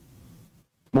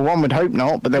 Well, one would hope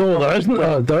not, but there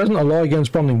isn't a law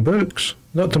against burning books,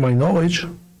 not to my knowledge.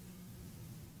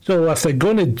 So if they're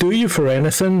going to do you for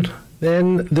anything,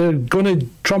 then they're going to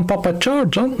trump up a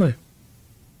charge, aren't they?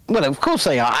 Well, of course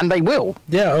they are, and they will.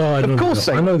 Yeah, I know course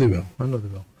they will. I know they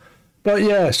will. But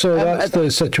yeah, so that's the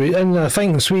situation. And I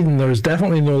think in Sweden there is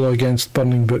definitely no law against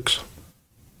burning books.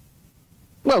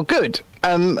 Well, good.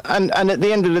 And at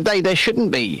the end of the day, there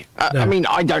shouldn't be. No. I mean,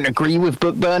 I don't agree with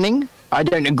book burning. I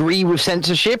don't agree with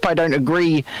censorship. I don't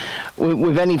agree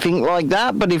with anything like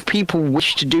that. But if people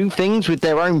wish to do things with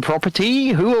their own property,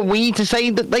 who are we to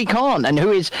say that they can't? And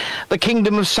who is the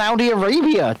Kingdom of Saudi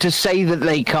Arabia to say that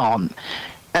they can't?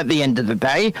 At the end of the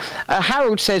day,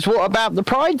 Harold says, what about the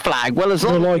pride flag? Well, as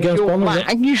long as it's your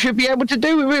flag, you should be able to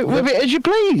do with it as you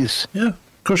please. Yeah,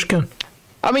 of course you can.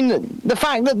 I mean, the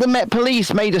fact that the Met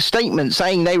Police made a statement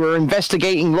saying they were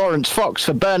investigating Lawrence Fox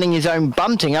for burning his own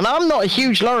bunting, and I'm not a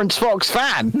huge Lawrence Fox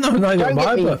fan. No, neither am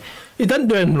I, but he didn't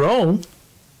do anything wrong.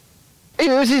 It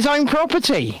was his own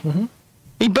property. Mm-hmm.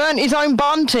 He burnt his own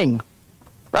bunting.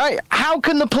 Right? How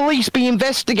can the police be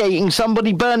investigating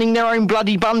somebody burning their own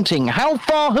bloody bunting? How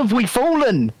far have we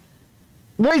fallen?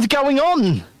 What is going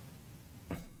on?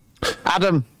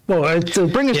 Adam, well,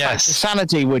 bring us back to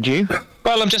sanity, would you?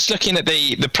 Well, I'm just looking at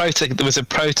the protest. There was a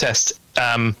protest,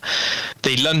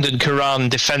 the London Quran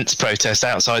defence protest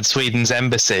outside Sweden's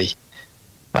embassy.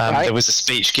 Right. There was a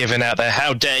speech given out there.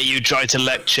 How dare you try to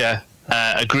lecture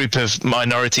a group of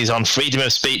minorities on freedom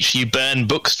of speech? You burn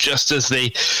books just as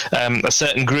a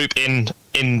certain group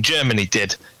in Germany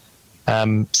did.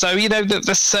 So,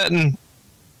 there's certain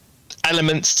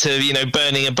elements to,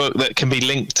 burning a book that can be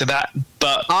linked to that.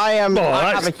 But I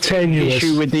have a tenuous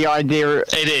issue with the idea.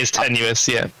 It is tenuous,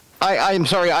 yeah. I'm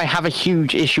sorry, I have a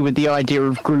huge issue with the idea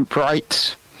of group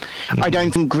rights. I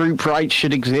don't think group rights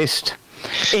should exist.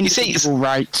 Individual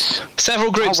rights.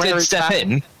 Several groups did step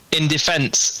in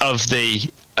defence of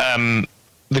the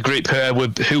group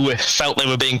who felt they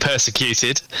were being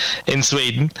persecuted in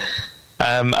Sweden,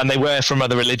 and they were from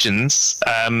other religions.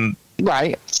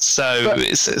 Right. So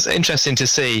it's interesting to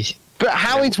see. But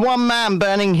how is one man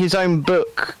burning his own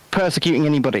book persecuting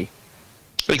anybody?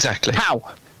 Exactly.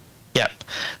 How? Yep.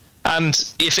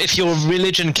 And if your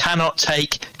religion cannot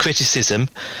take criticism,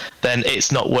 then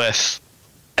it's not worth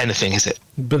anything, is it?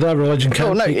 But that religion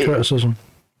can't take criticism.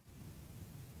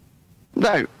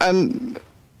 No. And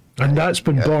that's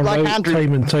been borne out Andrew,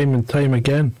 time and time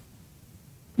again.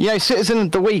 Citizen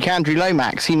of the Week, Andrew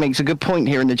Lomax, he makes a good point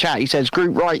here in the chat. He says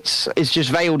group rights is just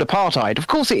veiled apartheid. Of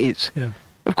course it is. Yeah.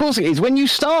 Of course it is. When you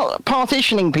start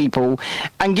partitioning people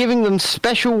and giving them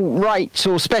special rights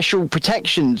or special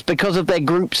protections because of their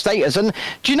group status, and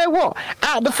do you know what?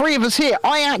 Out of the three of us here,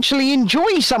 I actually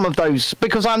enjoy some of those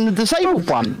because I'm the disabled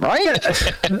one, right?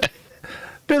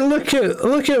 But look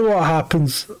at what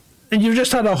happens. You've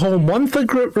just had a whole month of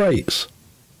group rights.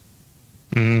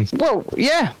 Well,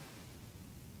 yeah.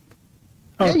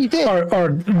 Yeah, you did.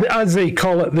 Or as they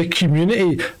call it, the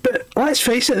community. But let's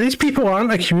face it, these people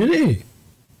aren't a community.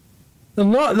 They're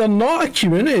not a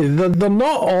community. They're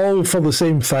not all for the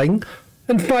same thing.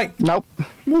 In fact, nope.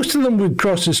 Most of them would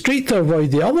cross the street to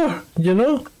avoid the other,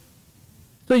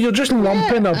 So you're just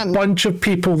lumping a bunch of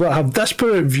people that have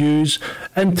disparate views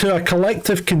into a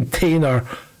collective container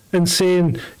and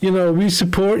saying, we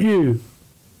support you.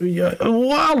 What a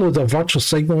load of virtual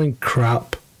signalling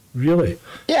crap. Really?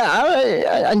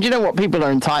 Yeah, and you know what? People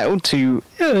are entitled to.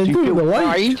 Yeah, they do what they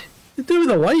like. They do what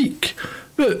they like,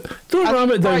 but don't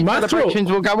ram it down my throat. Celebrations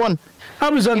will go on.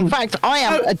 In fact, I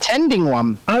am attending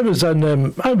one. I was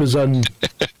on.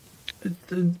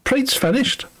 Pride's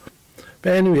finished,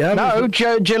 but anyway.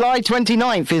 July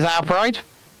 29th is our Pride,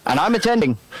 and I'm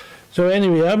attending. So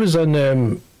anyway, I was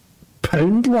on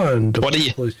Poundland. What are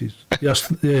you? Places.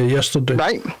 Yesterday.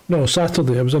 Right. No,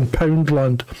 Saturday. I was on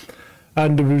Poundland.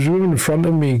 And there was a woman in front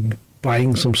of me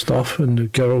buying some stuff, and the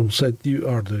girl said, the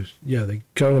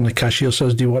girl in the cashier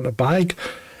says, "Do you want a bag?"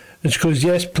 And she goes,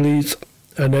 "Yes, please."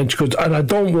 And then she goes, "And I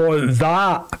don't want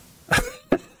that."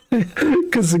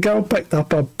 Because the girl picked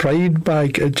up a Pride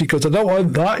bag, and she goes, "I don't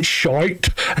want that short.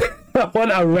 I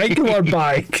want a regular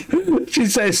bag." She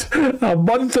says, "A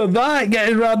month of that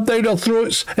getting rammed down our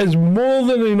throats is more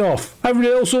than enough.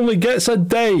 Everybody else only gets a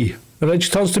day." And then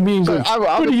she turns to me and goes,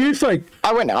 "What do you think?"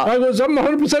 I goes, "I'm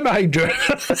 100% behind you."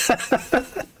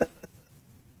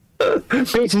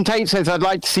 Beats and Tate says, "I'd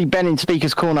like to see Ben in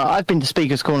Speaker's Corner." I've been to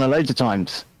Speaker's Corner loads of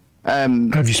times.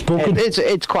 Have you spoken?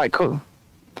 It's quite cool.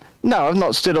 No, I've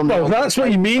not stood on the... Well, that's what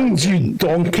he means, you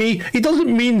donkey. He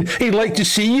doesn't mean he'd like to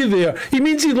see you there. He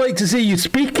means he'd like to see you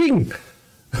speaking.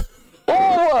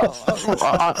 Oh, Well,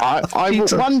 I will,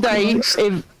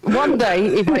 one day,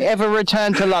 if I ever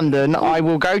return to London, I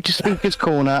will go to Speaker's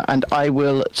Corner and I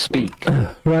will speak.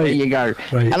 Right. There you go.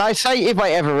 Right. And I say if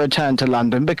I ever return to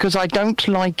London because I don't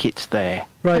like it there.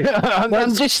 Right. I'm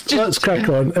Let's crack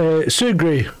on. Sue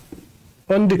Gray,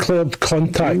 undeclared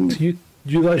contact. You.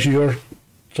 That's your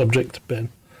subject, Ben.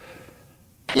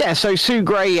 Yeah, so Sue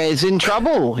Gray is in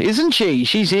trouble, isn't she?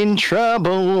 She's in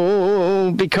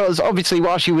trouble because obviously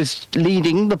while she was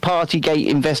leading the Partygate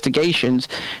investigations,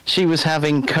 she was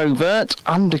having covert,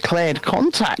 undeclared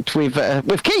contact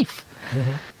with Keith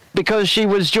because she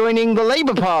was joining the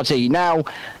Labour Party. Now,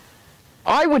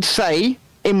 I would say,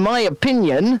 in my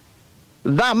opinion,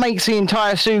 that makes the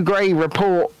entire Sue Gray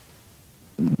report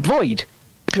void.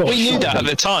 We knew that at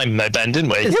the time, though, Ben, didn't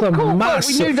we? It's a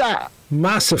We knew that.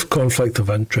 massive conflict of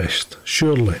interest,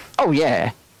 surely. Oh,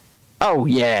 yeah.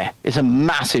 It's a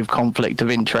massive conflict of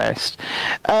interest.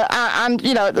 And,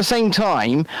 you know, at the same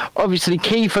time, obviously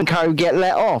Keith and co get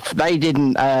let off. They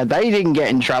didn't get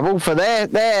in trouble for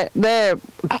their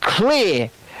clear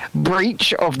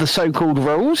breach of the so-called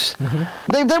rules.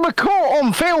 They were caught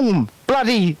on film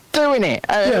bloody doing it.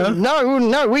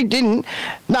 No, we didn't.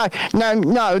 No,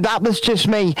 that was just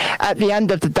me at the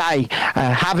end of the day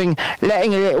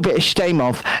letting a little bit of steam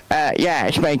off. Yeah,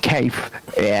 it's me, Keith.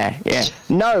 Yeah.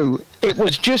 No, it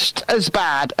was just as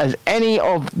bad as any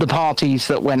of the parties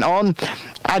that went on,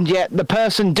 and yet the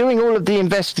person doing all of the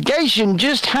investigation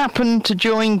just happened to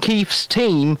join Keith's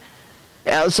team.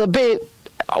 It was a bit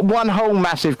one whole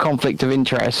massive conflict of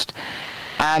interest.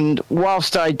 And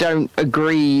whilst I don't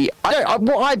agree,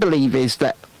 what I believe is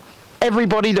that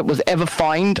everybody that was ever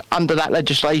fined under that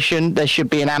legislation, there should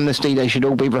be an amnesty, they should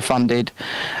all be refunded.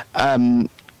 And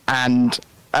an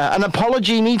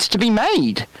apology needs to be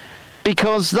made,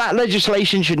 because that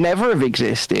legislation should never have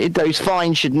existed. Those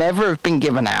fines should never have been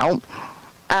given out.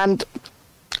 And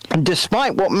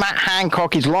despite what Matt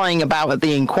Hancock is lying about at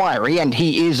the inquiry, and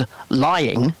he is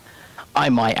lying, I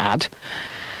might add,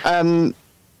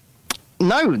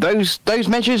 no, those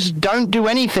measures don't do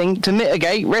anything to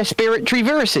mitigate respiratory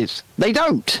viruses. They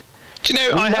don't. Do you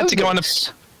know, I had to go on a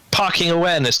parking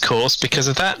awareness course because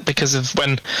of that. Because of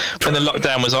when the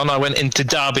lockdown was on, I went into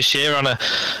Derbyshire on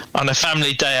a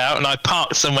family day out, and I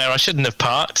parked somewhere I shouldn't have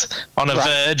parked on a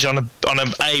verge on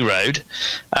a road,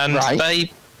 and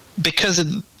they, because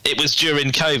it was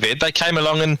during COVID, they came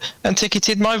along and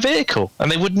ticketed my vehicle,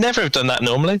 and they would never have done that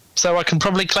normally. So I can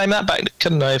probably claim that back,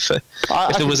 couldn't I, if there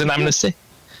was an amnesty?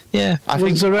 Yeah.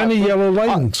 Was there any yellow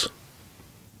lines?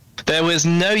 There was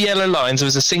no yellow lines. There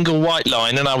was a single white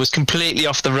line, and I was completely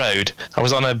off the road. I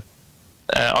was on a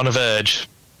verge,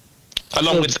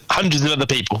 along with hundreds of other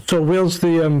people. So where's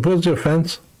the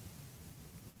offence?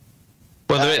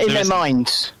 Well, in their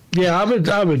minds. Yeah, I would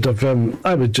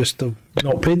just have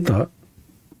not paid that.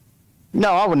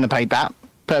 No, I wouldn't have paid that.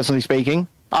 Personally speaking,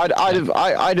 I'd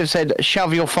have said,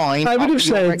 shove your fine. I would have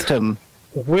said, rectum.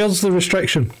 Where's the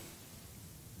restriction?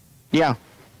 Yeah,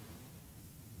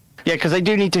 because they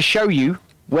do need to show you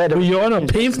where the. Were you on a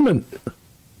pavement?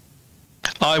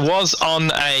 I was on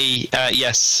a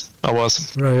yes, I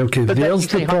was. Right, okay. But there's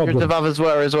the problem. Hundreds of others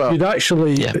were as well.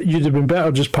 You'd have been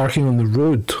better just parking on the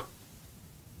road.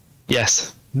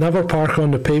 Yes. Never park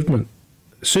on the pavement.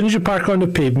 As soon as you park on the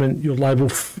pavement, you're liable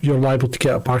to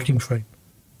get a parking fine.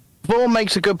 Vaughan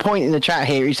makes a good point in the chat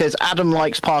here. He says Adam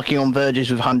likes parking on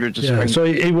verges with hundreds of springs. So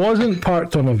he wasn't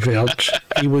parked on a verge.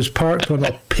 He was parked on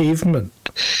a pavement.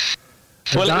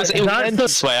 Well, it was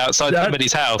this way outside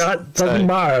somebody's house. That doesn't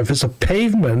matter. If it's a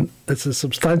pavement, it's a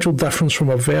substantial difference from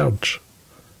a verge.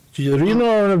 So you're either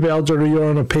on a verge or you're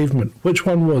on a pavement. Which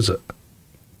one was it?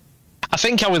 I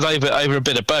think I was over a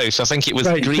bit of both. I think it was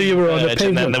green, so you were on the pavement,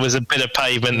 and then there was a bit of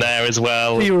pavement there as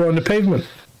well. So you were on the pavement.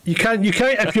 You can't.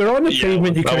 If you're on the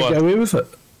pavement, you can't get away with it.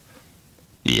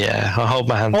 Yeah, I hold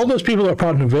my hands. All those people that are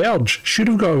part of the verge should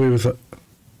have got away with it.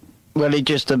 Well, he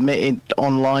just admitted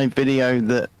on live video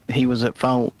that he was at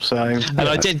fault. So, and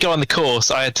I did go on the course.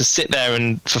 I had to sit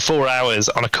there for 4 hours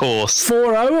on a course.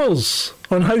 4 hours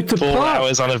on how to park. 4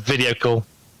 hours on a video call.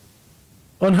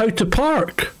 On how to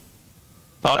park.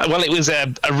 Well, it was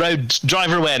a road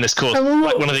driver awareness course,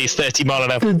 like one of these 30-mile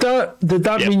an hour. Did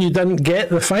that mean you didn't get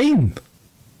the fine?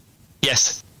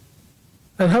 Yes.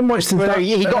 And how much did that?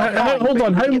 He got hold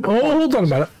on a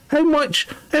minute. How much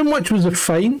was the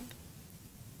fine?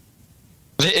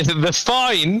 The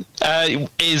fine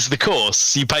is the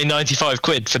course. You pay 95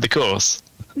 quid for the course.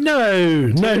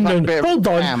 No. Hold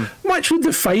on. How much would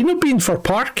the fine have been for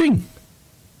parking?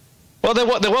 Well,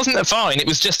 there wasn't a fine. It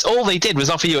was just all they did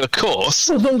was offer you a course.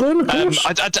 Well, don't go on a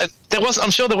course. I'm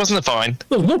sure there wasn't a fine.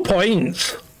 There's no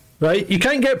points. right? You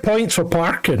can't get points for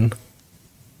parking.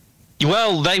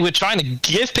 Well, they were trying to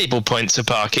give people points for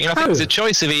parking. I think it was a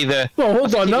choice of either. Well,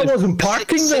 hold on, that wasn't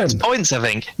parking six then. Points, I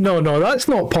think. No, that's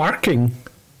not parking.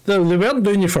 They weren't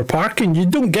doing you for parking. You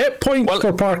don't get points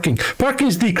for parking.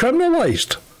 Parking's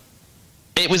decriminalised.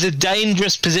 It was a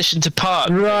dangerous position to park.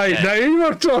 Right, now you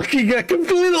are talking a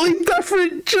completely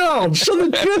different charge. So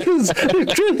the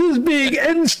truth is being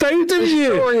inched out of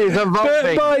you. Story is evolving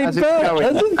Bit by as it's bit,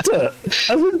 going.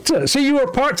 isn't it? So you were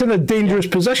parked in a dangerous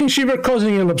position. So you were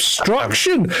causing an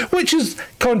obstruction, which is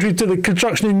contrary to the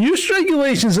construction and use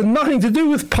regulations and nothing to do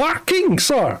with parking,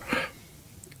 sir.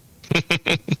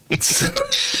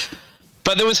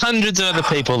 But there was hundreds of other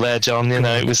people there, John. You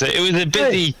know, it was a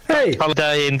busy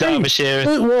holiday in Derbyshire.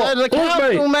 The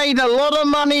council made a lot of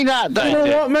money that day. You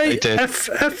know what, mate?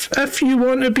 If you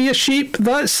want to be a sheep,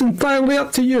 that's entirely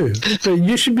up to you. But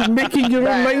you should be making your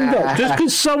own mind up. Just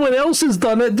because someone else has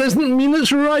done it doesn't mean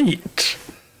it's right.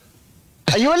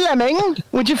 Are you a lemming?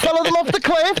 Would you follow them off the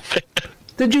cliff?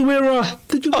 Did you wear a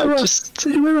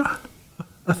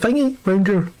thingy round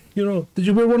your? Did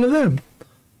you wear one of them?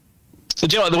 So,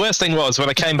 do you know what the worst thing was? When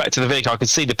I came back to the vehicle, I could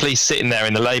see the police sitting there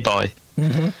in the lay-by.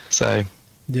 Mm-hmm. So,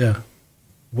 yeah,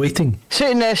 waiting,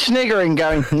 sitting there sniggering,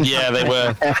 going. Yeah, they were.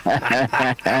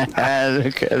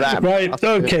 Look at that. Right.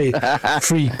 Okay.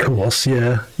 Free course.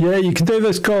 Yeah. You can do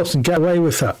this course and get away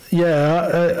with it.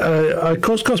 Yeah. A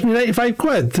course cost me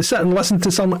 £95 to sit and listen to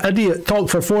some idiot talk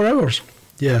for 4 hours.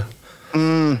 Yeah.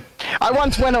 I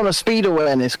once went on a speed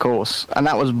awareness course, and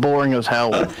that was boring as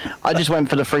hell. I just went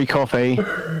for the free coffee.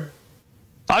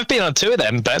 I've been on 2 of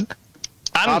them, Ben.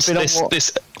 And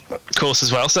this course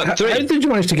as well, so 3. How did you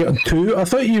manage to get on 2? I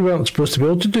thought you weren't supposed to be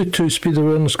able to do 2 speed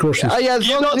awareness courses. Oh yeah, as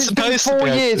long as it's been 4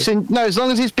 years as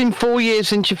long as it's been 4 years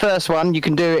since your first one, you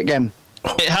can do it again.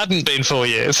 It hadn't been 4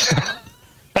 years.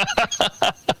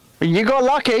 You got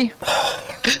lucky.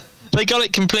 They got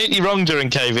it completely wrong during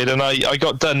COVID, and I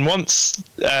got done once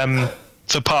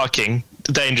for parking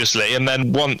dangerously, and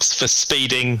then once for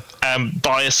speeding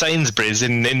by a Sainsbury's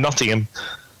in Nottingham.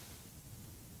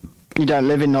 You don't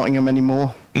live in Nottingham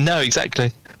anymore. No,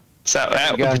 exactly. It's out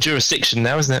of the jurisdiction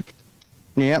now, isn't it?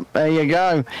 Yep, there you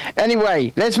go.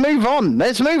 Anyway, let's move on.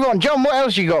 John, what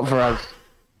else you got for us?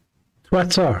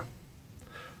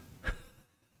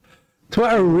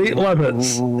 Twitter rate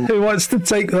limits. Who wants to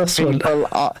take this one?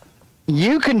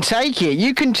 You can take it.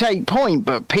 You can take point,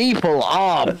 but people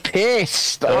are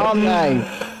pissed, aren't they?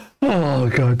 Oh,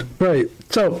 God. Right.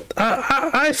 So,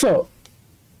 I thought,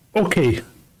 okay.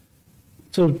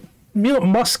 So,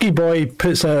 Muskie Boy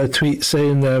puts out a tweet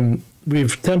saying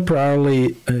we've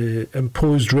temporarily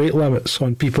imposed rate limits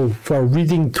on people for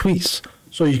reading tweets.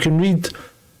 So, you can read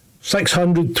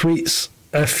 600 tweets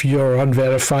if you're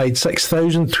unverified,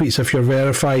 6,000 tweets if you're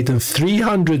verified, and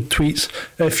 300 tweets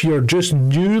if you're just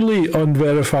newly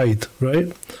unverified,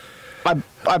 right?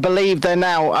 I believe they're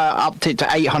now upped it to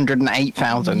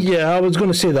 808,000. Yeah, I was going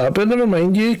to say that, but never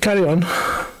mind. You carry on.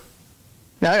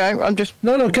 No, I'm just...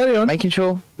 No, carry on. Making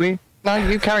sure you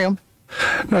carry on.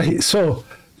 Right, so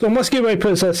Muskie Boy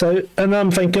puts this out, and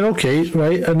I'm thinking, okay,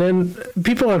 right, and then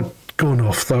people are going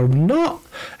off their nut,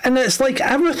 and it's like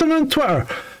everything on Twitter.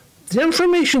 The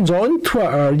information's on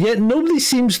Twitter, yet nobody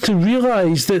seems to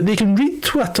realise that they can read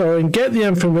Twitter and get the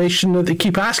information that they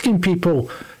keep asking people.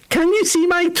 Can you see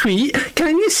my tweet?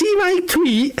 Can you see my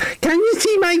tweet? Can you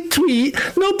see my tweet?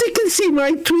 Nobody can see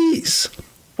my tweets.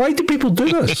 Why do people do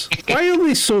this? Why are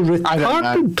they so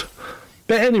retarded?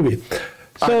 But anyway,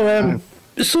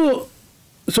 so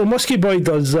Muskie Boy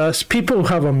does this. People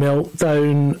have a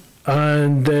meltdown,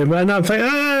 and I'm thinking,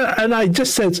 and I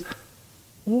just said,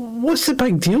 what's the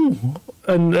big deal?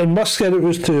 And Musk said it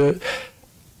was to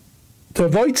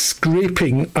avoid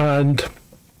scraping and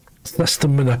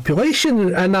system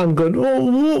manipulation. And I'm going,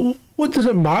 what does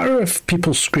it matter if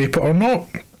people scrape it or not?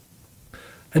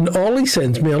 And Ollie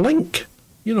sends me a link.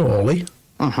 You know Ollie.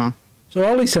 Uh-huh. So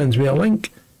Ollie sends me a link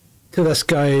to this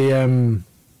guy,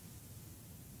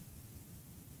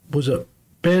 was it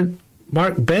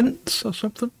Mark Bentz or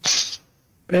something?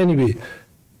 Anyway,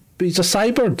 but he's a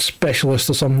cyber specialist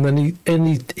or something, and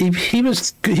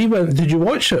he went. Did you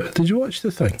watch it? Did you watch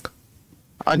the thing?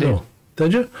 I did. No.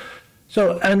 Did you?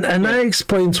 So and that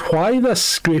explains why this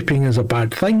scraping is a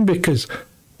bad thing, because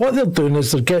what they're doing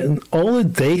is they're getting all the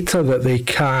data that they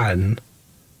can,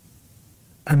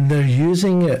 and they're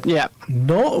using it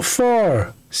not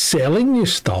for selling you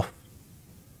stuff.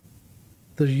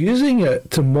 They're using it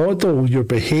to model your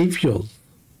behaviours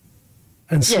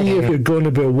and see if you're going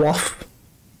to be worth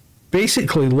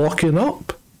basically locking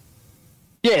up.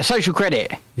 Yeah, social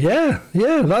credit. Yeah,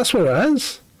 that's what it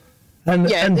is. And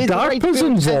Yeah, it's a great DARPA's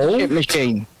censorship involved.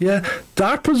 machine. Yeah,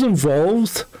 DARPA's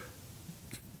involved.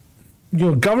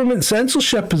 Government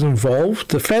censorship is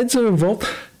involved. The feds are involved.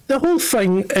 The whole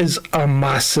thing is a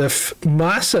massive,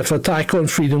 massive attack on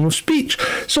freedom of speech.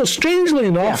 So strangely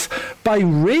enough, by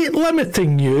rate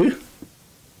limiting you,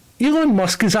 Elon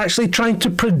Musk is actually trying to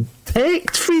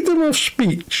protect freedom of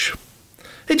speech.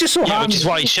 It just so Yeah, happens. which is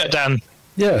why he shut down.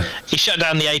 Yeah, He shut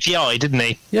down the API, didn't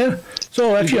he? yeah.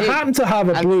 So if you did. happen to have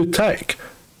a blue tick,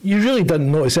 you really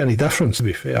didn't notice any difference, to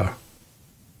be fair.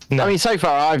 No. I mean, so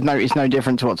far I've noticed no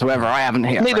difference whatsoever. I haven't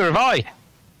hit. Neither have I,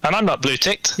 and I'm not blue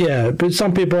ticked. Yeah, but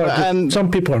some people are some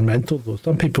people are mental though.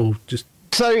 Some people just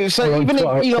So on even if Twitter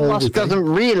Elon all the Musk time. doesn't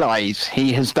realise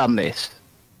he has done this,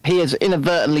 he has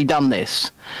inadvertently done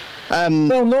this. well,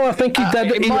 no, I think he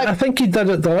did. it might- I think he did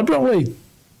it deliberately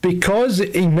because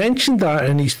he mentioned that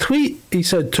in his tweet. He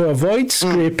said to avoid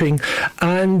scraping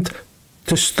and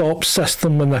to stop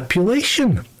system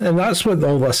manipulation, and that's what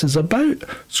all this is about: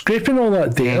 scraping all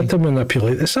that data to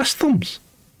manipulate the systems.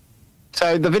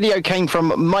 So the video came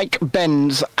from Mike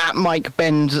Benz at Mike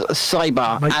Benz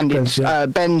Cyber, Mike and Benz, it's yeah.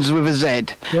 Benz with a Z,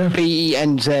 Yeah.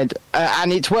 BENZ,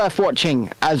 and it's worth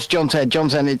watching. As John said, John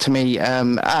sent it to me,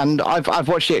 and I've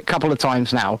watched it a couple of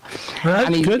times now, That's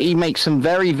and good. he makes some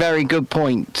very, very good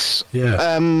points.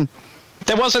 Yeah.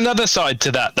 There was another side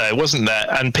to that, though, wasn't there?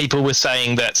 And people were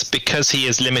saying that because he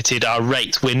has limited our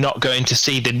rate, we're not going to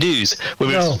see the news.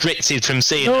 We're No. restricted from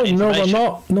seeing no, that no, we're information.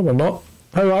 not. No, we're not.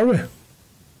 How are we?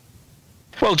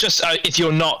 Well, just if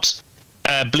you're not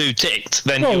blue ticked,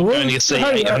 then No, you're well, only see how-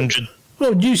 800.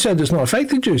 Well, you said it's not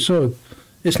affected you, so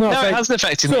it's not. No, it hasn't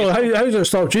affected So me. how does it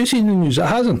stop you seeing the news? It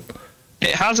hasn't.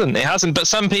 It hasn't. But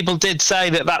some people did say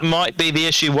that might be the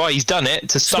issue why he's done it,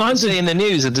 to stop not us the- seeing the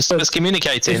news and to stop us It's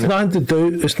communicating. nothing to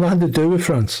do. It's nothing to do with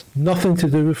France. Nothing to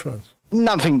do with France.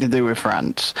 Nothing to do with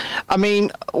France. I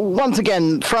mean, once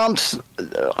again, France,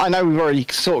 I know we've already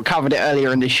sort of covered it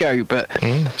earlier in the show, but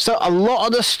so a lot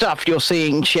of the stuff you're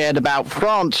seeing shared about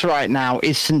France right now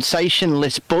is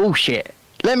sensationalist bullshit.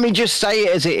 Let me just say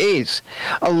it as it is.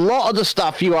 A lot of the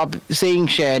stuff you are seeing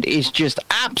shared is just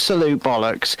absolute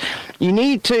bollocks. You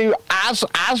need to,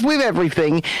 as with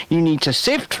everything, you need to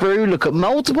sift through, look at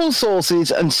multiple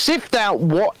sources, and sift out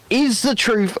what is the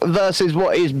truth versus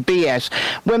what is BS.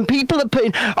 When people are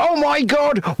putting, oh my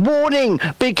God, warning,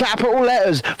 big capital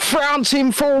letters, France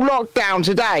in full lockdown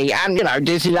today, and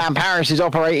Disneyland Paris is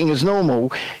operating as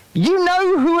normal. You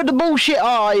know who the bullshit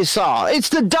eyes are. It's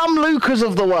the dumb Lucas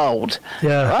of the world.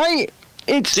 Yeah. Right?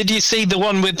 It's Did you see the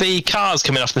one with the cars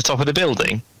coming off the top of the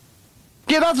building?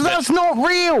 yeah, that's not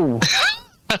real.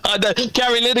 I know,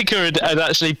 Gary Lineker had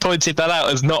actually pointed that out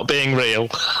as not being real.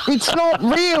 It's not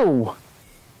real.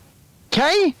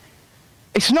 Okay?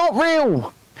 It's not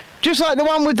real. Just like the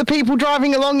one with the people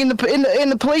driving along in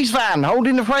the police van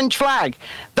holding the French flag.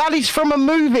 That is from a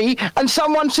movie, and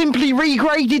someone simply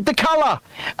regraded the colour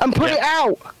and put Yeah. it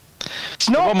out. It's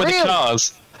The not one with real. the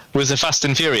cars was a Fast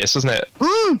and Furious, wasn't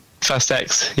it? Fast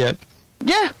X, yeah.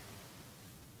 Yeah.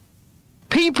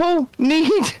 People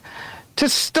need to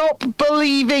stop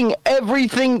believing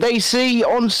everything they see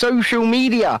on social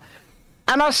media.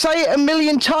 And I say it a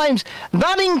million times,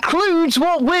 that includes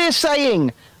what we're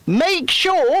saying. Make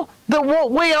sure that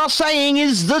what we are saying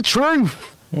is the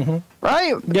truth.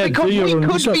 Right? Yeah, because do your we own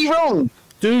could research. be wrong.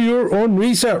 Do your own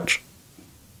research.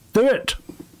 Do it.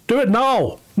 Do it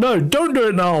now. No, don't do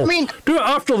it now. I mean- do it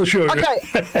after the show.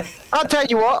 Okay. I'll tell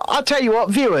you what,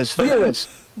 viewers.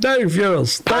 No,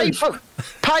 viewers. Pay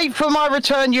Don't. for my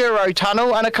return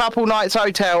Eurotunnel and a couple nights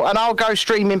hotel, and I'll go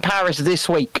stream in Paris this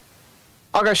week.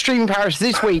 I'll go stream in Paris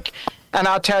this week, and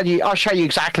I'll show you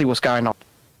exactly what's going on.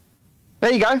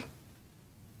 There you go.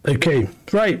 Okay,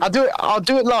 right. I'll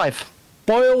do it live.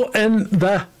 Boil in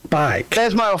the bag.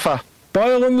 There's my offer.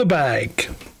 Boil in the bag.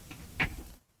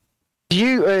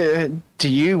 Do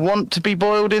you want to be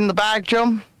boiled in the bag,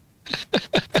 John?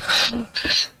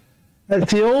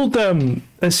 It's the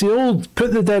old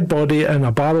put the dead body in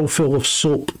a barrel full of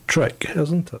soap trick,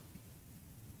 isn't it?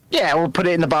 Yeah, we'll put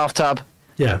it in the bathtub,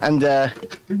 Yeah. and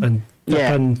And dip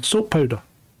Yeah. in soap powder.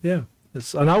 Yeah.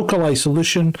 It's an alkali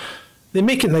solution. They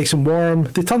make it nice and warm.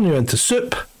 They turn you into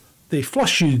soup. They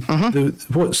flush you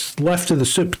what's left of the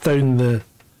soup down the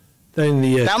Down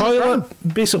the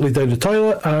toilet, basically down the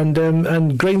toilet,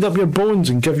 and grind up your bones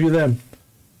and give you them.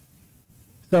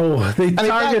 So they if that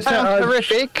target it sounds as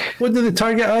horrific, what do they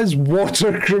target as?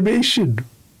 Water cremation.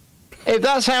 if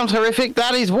that sounds horrific,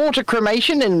 that is water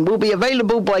cremation, and will be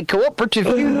available by cooperative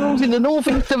funerals in the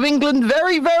northeast of England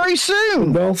very, very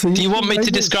soon. Well, Do you want me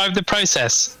to describe the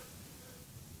process?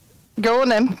 Go on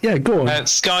then. Yeah, go on.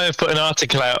 Sky have put an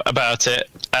article out about it.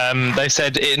 They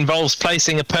said it involves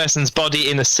placing a person's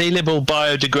body in a sealable,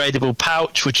 biodegradable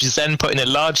pouch, which is then put in a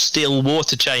large steel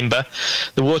water chamber.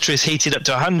 The water is heated up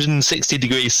to 160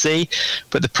 degrees C,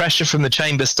 but the pressure from the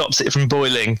chamber stops it from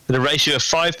boiling. At a ratio of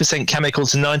 5% chemical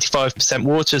to 95%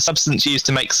 water, a substance used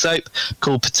to make soap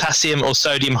called potassium or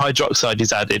sodium hydroxide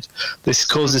is added. This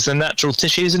causes the natural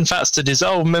tissues and fats to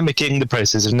dissolve, mimicking the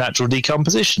process of natural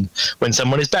decomposition when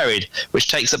someone is buried,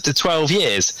 which takes up to 12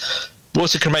 years.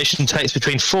 Water cremation takes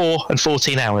between 4 and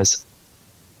 14 hours.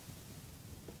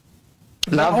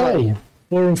 Lovely.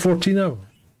 4 and 14 hours.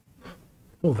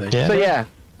 Oh, there. Yeah. So yeah,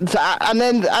 so,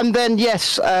 and then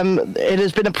yes, it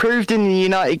has been approved in the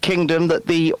United Kingdom that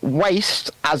the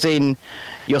waste, as in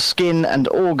your skin and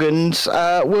organs,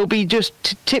 will be just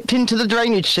tipped into the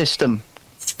drainage system,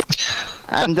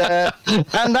 and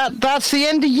that's the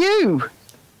end of you.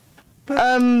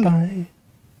 Bye.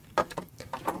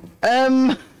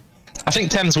 I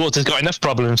think Thames Water's got enough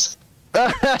problems.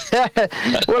 Well,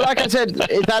 like I said,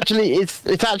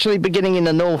 it's actually beginning in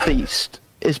the northeast.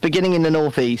 It's beginning in the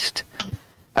northeast.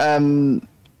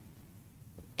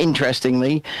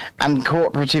 Interestingly, and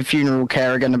cooperative funeral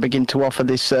care are going to begin to offer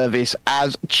this service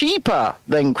as cheaper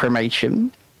than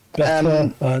cremation.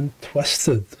 Bitter and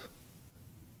twisted.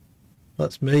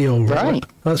 That's me, all right. Right.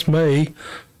 That's me.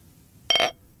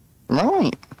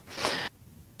 Right.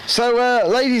 So,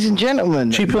 ladies and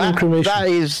gentlemen, Cheaper than cremation. that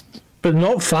is But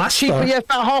not faster. cheaper. Yeah,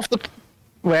 about half the.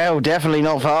 Well, definitely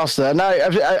not faster. No,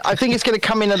 I think it's going to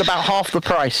come in at about half the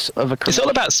price of a cremation. It's all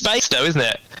about space, though, isn't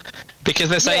it? Because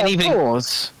they're saying Yeah, of even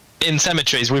course. in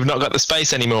cemeteries we've not got the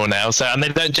space anymore now, and they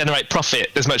don't generate profit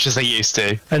as much as they used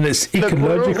to. And it's Look,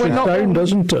 we're ecologically not- sound,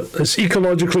 isn't it? It's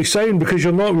ecologically sound because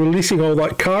you're not releasing all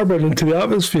that carbon into the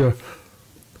atmosphere.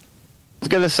 I was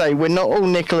going to say, we're not all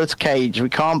Nicolas Cage. We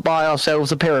can't buy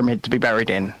ourselves a pyramid to be buried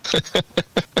in.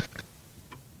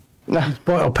 No.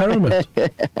 What, a pyramid?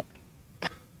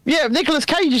 Yeah, Nicolas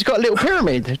Cage has got a little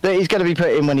pyramid that he's going to be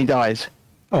put in when he dies.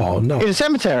 Oh, In no. a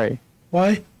cemetery.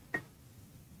 Why?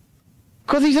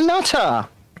 Because he's a nutter.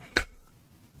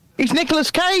 He's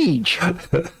Nicolas Cage.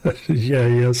 Yeah,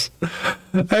 he is.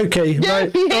 Okay, Yeah,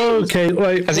 right. he is. Okay,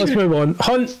 right. Has he- Let's move on.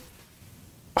 Hunt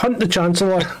the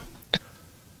Chancellor.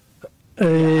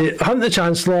 Hunt the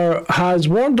Chancellor has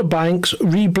warned the banks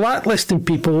re-blacklisting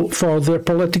people for their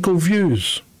political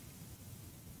views.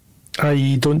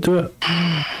 I.e., don't do it.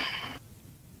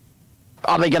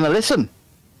 Are they going to listen?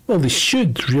 Well, they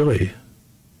should, really.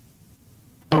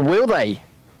 But will they?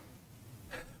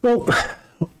 Well,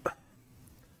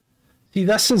 see,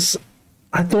 this is.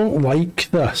 I don't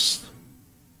like this.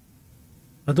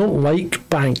 I don't like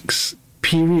banks,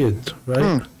 period,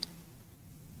 right?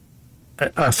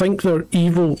 I think they're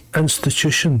evil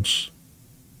institutions.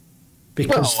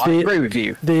 Because Well, I agree with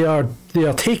you. they are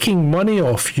taking money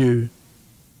off you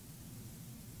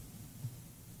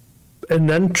in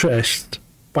interest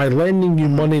by lending you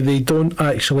money they don't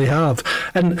actually have.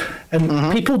 And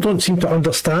people don't seem to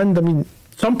understand. I mean,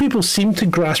 some people seem to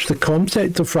grasp the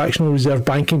concept of fractional reserve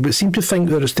banking, but seem to think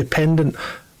that it's dependent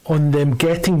on them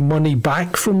getting money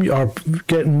back from you or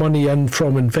getting money in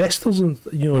from investors and,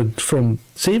 you know, from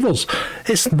savers.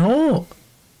 It's not.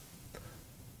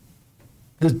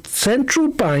 The central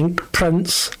bank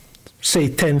prints, say,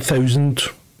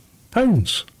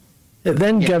 £10,000. It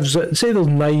then gives it. Say there's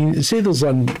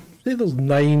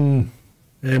nine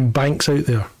banks out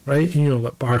there, right? You know,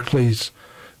 like Barclays,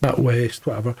 NatWest,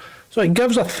 whatever. So it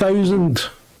gives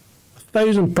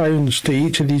 £1,000 to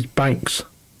each of these banks.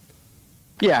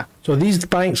 Yeah. So these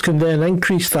banks can then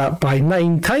increase that by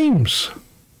 9 times.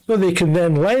 So they can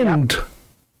then lend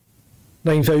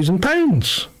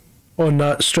 £9,000 on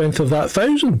that strength of that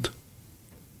 1,000.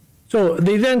 So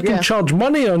they then can charge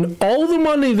money on all the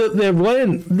money that they've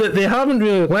lent, that they haven't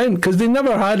really lent, because they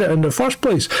never had it in the first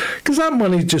place, because that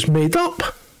money's just made up.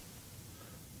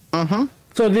 Mm-hmm.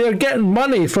 So they're getting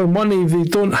money for money they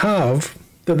don't have,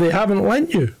 that they haven't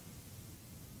lent you.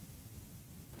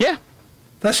 Yeah.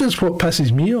 This is what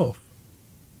pisses me off.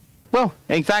 Well,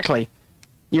 exactly.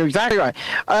 You're exactly right.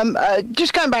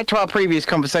 Just going back to our previous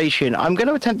conversation, I'm going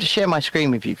to attempt to share my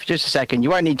screen with you for just a second. You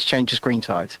won't need to change the screen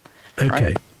size.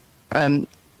 Okay. I'm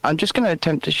just going to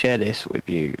attempt to share this with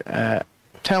you.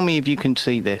 Tell me if you can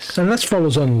see this. And this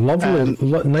follows on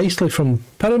nicely from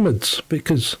pyramids,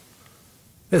 because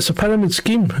it's a pyramid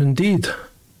scheme, indeed.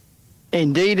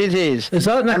 Indeed it is. Is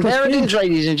that And Nicolas there it Cage? is,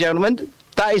 ladies and gentlemen.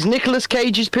 That is Nicolas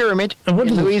Cage's pyramid And what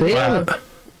in does it say Louisiana.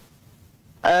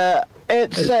 on it?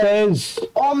 It says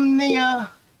Omnia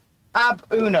ab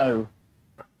uno.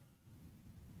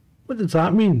 What does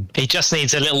that mean? He just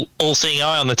needs a little all-seeing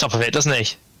eye on the top of it, doesn't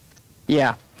he?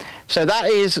 Yeah. So that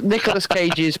is Nicolas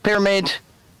Cage's pyramid,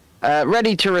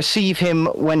 ready to receive him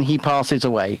when he passes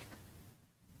away.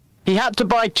 He had to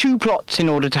buy 2 plots in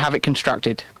order to have it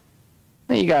constructed.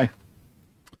 There you go.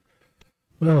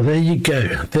 Well, there you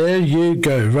go. There you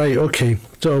go. Right, okay.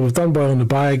 So we've done Boy on the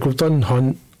Bag, we've done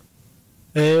Hunt.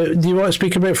 Do you want to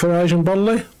speak about Farage and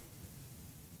Burley?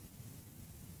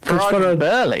 Farage and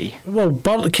Burley? Well,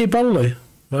 Kay Burley,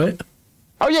 right?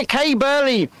 Oh, yeah, Kay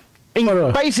Burley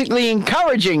basically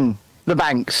encouraging the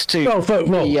banks to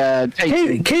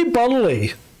Kay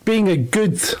Burley, being a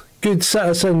good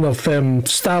citizen of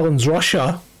Stalin's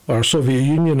Russia, or Soviet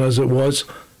Union as it was,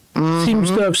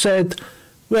 seems to have said,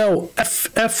 well,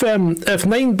 if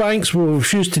 9 banks will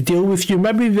refuse to deal with you,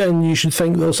 maybe then you should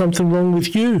think there's something wrong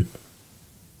with you.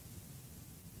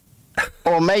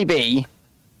 Or maybe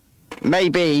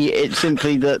it's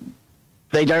simply that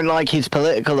they don't like his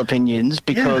political opinions,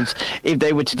 because if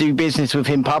they were to do business with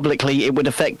him publicly, it would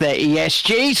affect their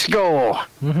ESG score.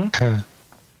 Mm-hmm.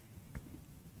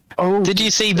 Did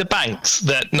you see the banks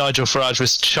that Nigel Farage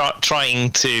was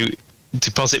trying to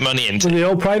deposit money into? Were they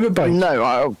all private banks?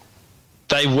 No,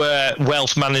 they were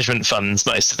wealth management funds,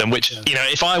 most of them, which,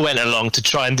 if I went along to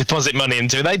try and deposit money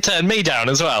into, they'd turn me down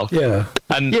as well. Yeah.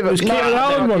 And but was Kieran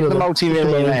Allen one of them?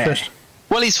 Multi-millionaire.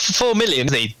 well, he's $4 million,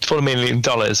 isn't he? $4 million,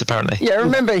 apparently. Yeah,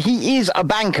 remember, he is a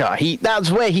banker. That's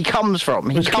where he comes from.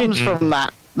 He comes from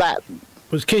that.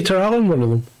 Was Cater Allen one of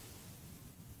them?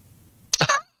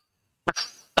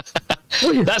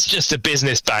 That's just a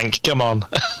business bank. Come on.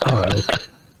 Oh, okay.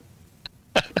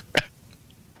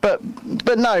 But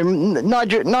no,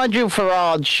 Nigel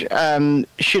Farage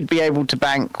should be able to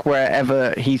bank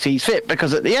wherever he sees fit,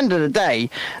 because at the end of the day,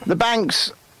 the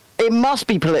banks, it must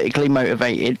be politically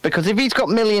motivated, because if he's got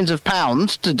millions of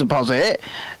pounds to deposit,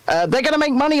 they're going to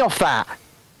make money off that.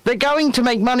 They're going to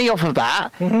make money off of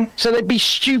that, so they'd be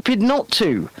stupid not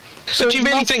to. So do you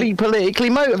really think be politically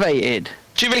motivated?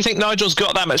 Do you really think Nigel's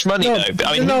got that much money, though?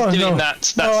 I mean, he's doing that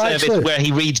service actually, where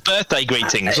he reads birthday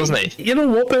greetings, wasn't he? You know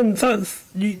what, Ben?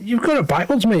 You've got it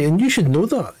backwards, mate, and you should know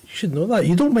that.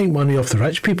 You don't make money off the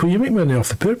rich people. You make money off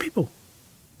the poor people.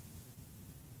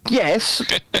 Yes.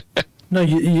 No,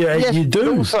 you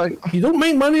do. Also, you don't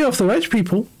make money off the rich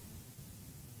people.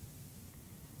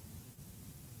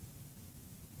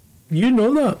 You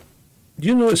know that.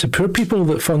 You know it's the poor people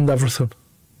that fund everything.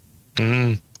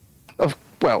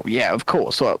 Well, yeah, of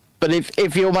course. But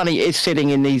if your money is sitting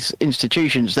in these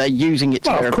institutions, they're using it to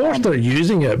Well, of course they're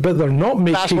using it, but they're not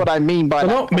making... That's what I mean by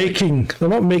They're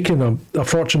not making a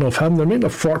fortune off him. They're making a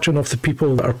fortune off the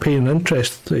people that are paying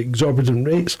interest at exorbitant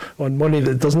rates on money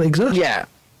that doesn't exist. Yeah.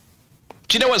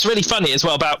 Do you know what's really funny as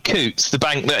well about Coutts, the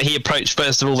bank that he approached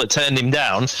first of all that turned him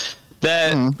down?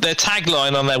 Their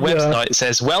tagline on their website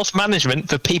says, wealth management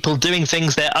for people doing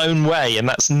things their own way, and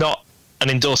that's not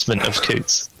an endorsement of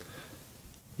Coutts.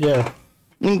 Yeah.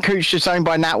 And Coutts just owned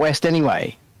by NatWest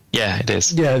anyway. Yeah, it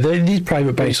is. Yeah, these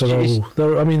private banks are all...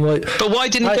 But why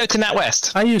didn't he go to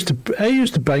NatWest? I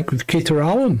used to bank with Cater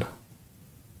Allen.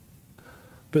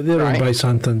 But they're owned by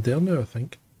Santander now, I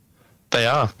think. They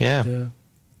are, yeah.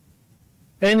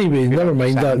 Anyway, never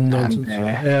mind that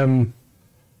nonsense.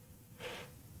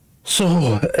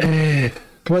 So,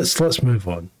 let's move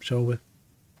on, shall we?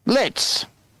 Let's.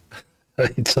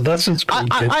 Right, so that's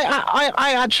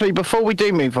I actually, before we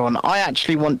do move on, I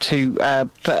actually want to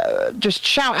just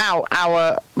shout out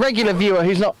our regular viewer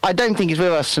who's not, I don't think is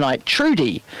with us tonight,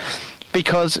 Trudy,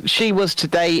 because she was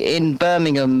today in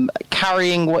Birmingham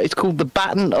carrying what is called the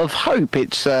Baton of Hope.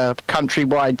 It's a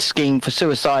countrywide scheme for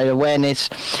suicide awareness,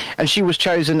 and she was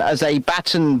chosen as a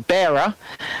baton bearer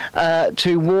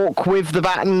to walk with the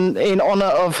baton in honour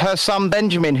of her son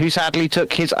Benjamin, who sadly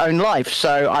took his own life.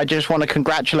 So I just want to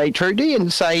congratulate Trudy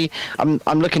and say I'm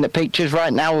looking at pictures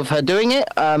right now of her doing it.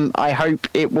 I hope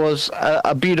it was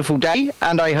a beautiful day,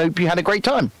 and I hope you had a great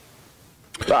time.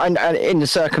 But in the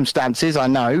circumstances, I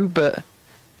know, but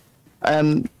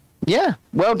yeah,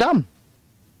 well done.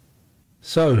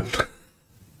 So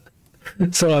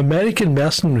American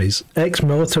mercenaries,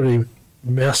 ex-military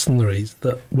mercenaries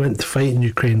that went to fight in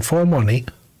Ukraine for money,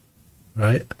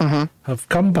 right, have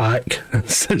come back and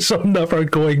says, I'm never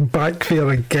going back there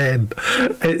again.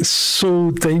 It's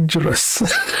so dangerous.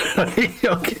 Right?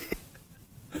 Okay.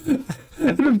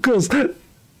 And of course,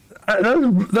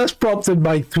 that's prompted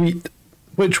my tweet,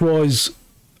 which was,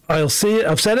 I'll say it,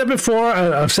 I've said it before,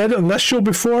 I've said it on this show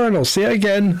before, and I'll say it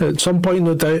again at some point,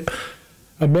 no doubt.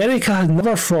 America has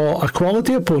never fought a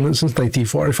quality opponent since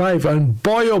 1945, and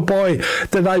boy oh boy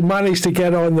did I manage to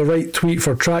get on the right tweet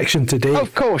for traction today.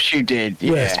 Of course you did,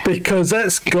 yeah. Yes, because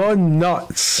it's gone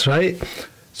nuts, right?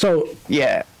 So,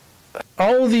 yeah,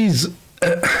 all these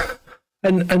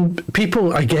And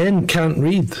people, again, can't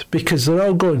read because they're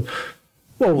all going,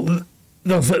 well,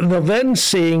 they're then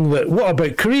saying that, what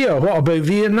about Korea? What about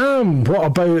Vietnam? What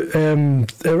about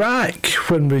Iraq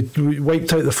when we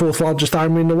wiped out the fourth largest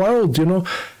army in the world, you know?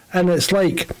 And it's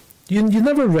like, you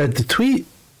never read the tweet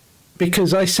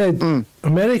because I said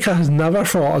America has never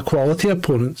fought a quality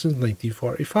opponent since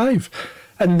 1945.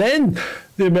 And then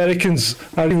the Americans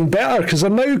are even better because they're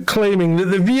now claiming that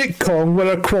the Viet Cong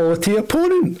were a quality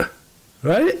opponent,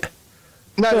 right?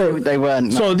 No, they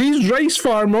weren't. So these rice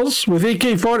farmers with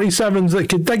AK-47s that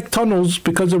could dig tunnels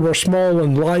because they were small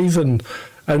and lithe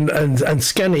and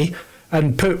skinny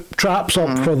and put traps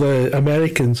up for the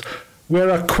Americans were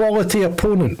a quality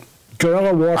opponent.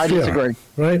 Guerrilla warfare. I disagree.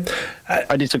 Right?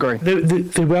 I disagree.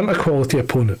 They weren't a quality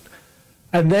opponent.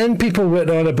 And then people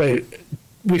went on about,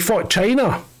 we fought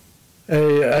China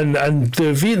and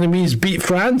the Vietnamese beat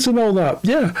France and all that.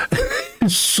 Yeah.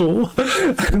 So,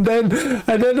 and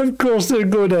then of course they're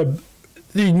going to,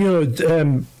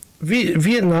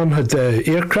 Vietnam had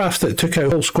aircraft that took out a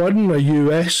whole squadron of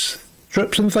US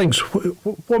troops and things.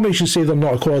 What makes you say they're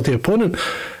not a quality opponent?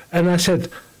 And I said,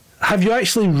 have you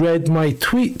actually read my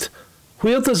tweet?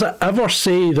 Where does it ever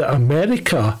say that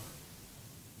America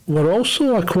were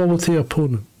also a quality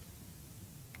opponent?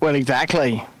 Well,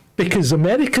 exactly. Because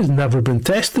America's never been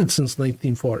tested since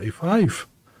 1945.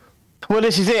 Well,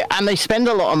 this is it, and they spend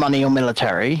a lot of money on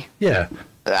military. Yeah,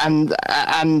 and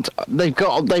they've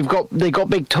got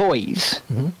big toys.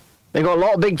 Mm-hmm. They've got a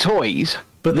lot of big toys.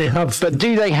 But they have. But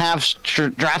do they have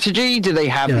strategy? Do they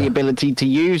have the ability to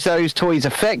use those toys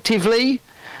effectively?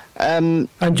 And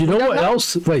do you know what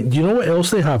else? Right? Do you know what else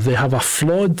they have? They have a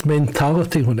flawed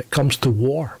mentality when it comes to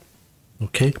war.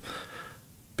 Okay,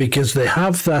 because they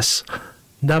have this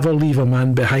never leave a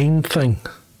man behind thing.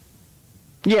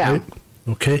 Yeah. Right?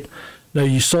 Okay. Now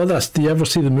you saw this. Do you ever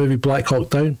see the movie Black Hawk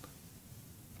Down?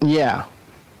 Yeah.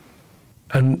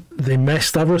 And they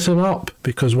messed everything up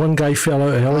because one guy fell out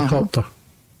of a helicopter.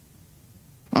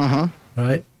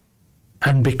 Right?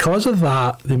 And because of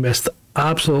that, they messed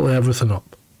absolutely everything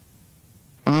up.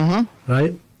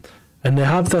 Right? And they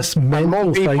have this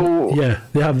mental thing. Yeah.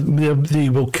 They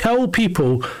will kill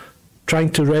people trying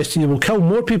to rescue. They will kill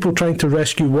more people trying to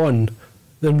rescue one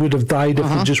than would have died if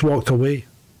they just walked away.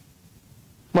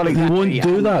 Well, exactly, they won't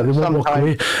do that. They won't walk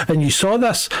away. And you saw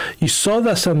this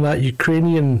in that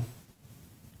Ukrainian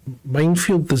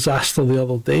minefield disaster the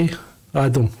other day,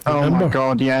 Adam. Oh remember? My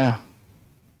God, yeah.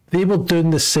 They were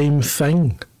doing the same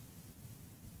thing.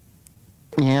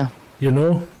 Yeah. You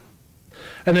know?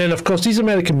 And then, of course, these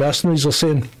American mercenaries are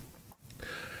saying,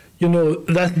 you know,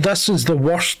 that this is the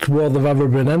worst war they've ever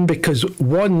been in because,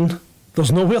 one,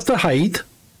 there's nowhere to hide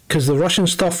because the Russian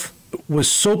stuff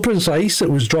was so precise it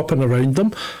was dropping around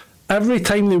them. Every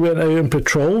time they went out on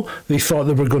patrol, they thought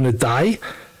they were going to die.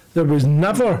 There was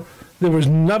never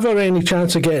any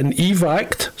chance of getting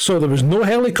evac'd, so there was no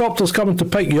helicopters coming to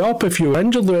pick you up if you were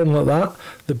injured or anything like that.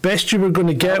 The best you were going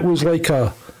to get was like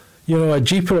a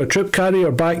jeep or a troop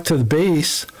carrier back to the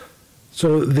base.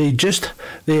 So they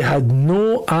had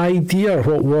no idea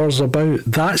what war's about.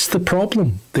 That's the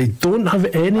problem. They don't have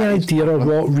any idea of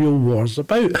what real war's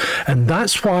about. And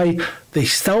that's why they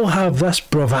still have this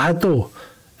bravado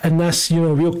and this,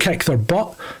 we'll kick their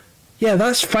butt. Yeah,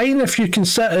 that's fine if you can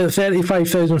sit at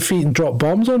 35,000 feet and drop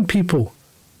bombs on people.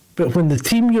 But when the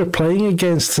team you're playing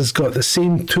against has got the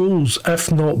same tools,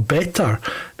 if not better,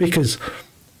 because,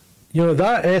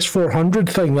 that S-400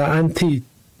 thing, that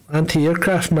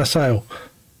anti-aircraft missile,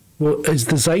 is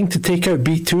designed to take out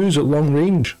B-2s at long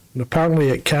range. And apparently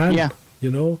it can,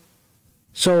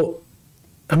 So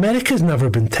America's never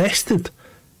been tested.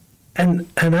 And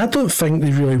I don't think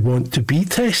they really want to be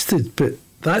tested, but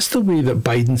that's the way that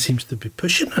Biden seems to be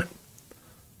pushing it.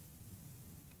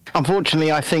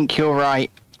 Unfortunately, I think you're right.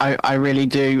 I really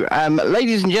do.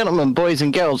 Ladies and gentlemen, boys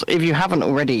and girls, if you haven't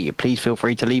already, please feel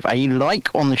free to leave a like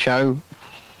on the show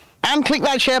and click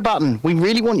that share button. We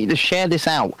really want you to share this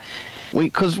out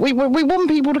because we want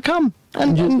people to come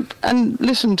and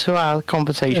listen to our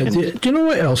conversation. Yeah, do you know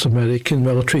what else American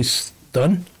military's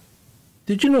done?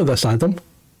 Did you know this, Adam?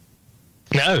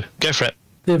 No, go for it.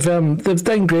 They've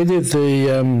downgraded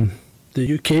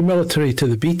the UK military to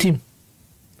the B team.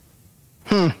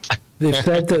 They've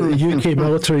said that the UK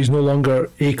military is no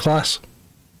longer A class.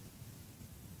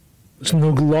 It's no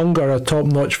longer a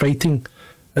top-notch fighting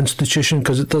institution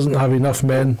because it doesn't have enough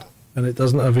men and it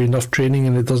doesn't have enough training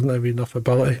and it doesn't have enough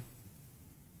ability.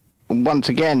 Once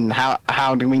again,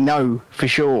 how do we know for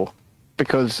sure?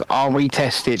 Because are we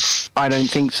tested? I don't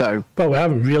think so. Well, we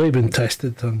haven't really been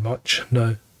tested on much,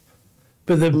 no.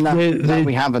 But no,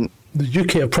 we haven't. The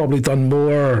UK have probably done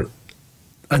more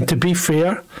And to be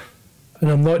fair, and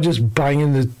I'm not just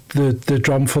banging the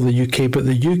drum for the UK, but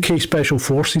the UK Special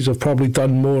Forces have probably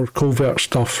done more covert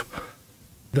stuff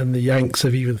than the Yanks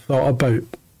have even thought about.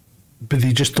 But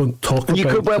they just don't talk about it. You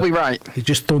could well be right. They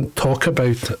just don't talk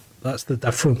about it. That's the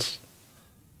difference.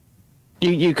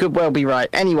 You could well be right.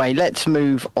 Anyway, let's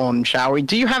move on, shall we?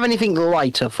 Do you have anything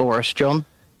lighter for us, John?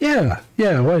 Yeah,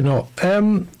 why not?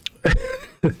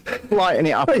 Lighten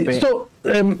it up a bit. So,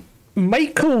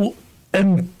 Michael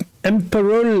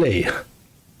Imperoli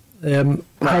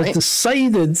has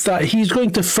decided that he's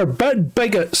going to forbid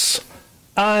bigots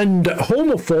and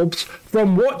homophobes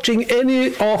from watching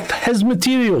any of his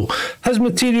material. His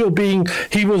material being,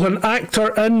 he was an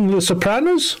actor in The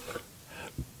Sopranos.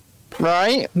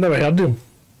 Right. Never heard of him.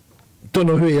 Don't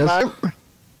know who he is. No.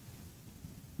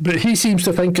 But he seems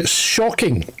to think it's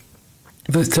shocking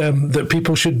that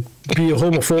people should be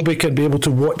homophobic and be able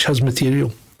to watch his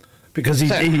material. Because he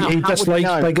dislikes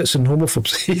bigots and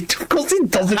homophobes. Of course he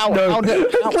doesn't know.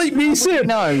 It's like me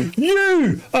saying,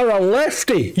 you are a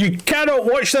lefty. You cannot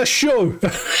watch this show.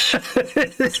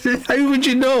 How would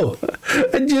you know?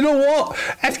 And you know what?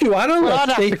 If you are a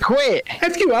lefty... I'd have to quit.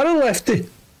 If you are a lefty,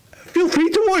 feel free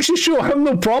to watch the show. I have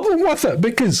no problem with it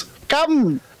because...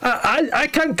 I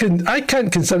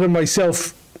can't consider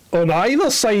myself on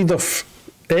either side of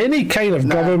any kind of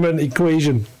government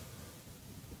equation.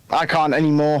 I can't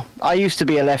anymore. I used to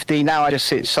be a lefty. Now I just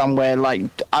sit somewhere like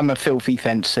I'm a filthy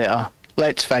fence sitter.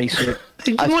 Let's face it.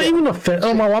 I'm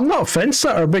not a fence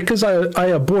sitter because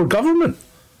I abhor government.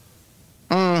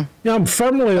 Yeah, I'm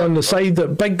firmly on the side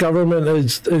that big government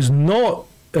is not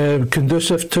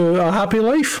conducive to a happy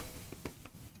life.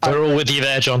 We're all with you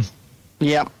there, John.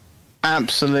 Yeah.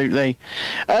 Absolutely,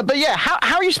 but yeah,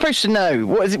 how are you supposed to know?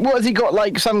 What has he got,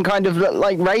 like some kind of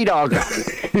like radar gun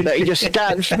that he just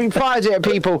fires it at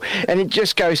people and it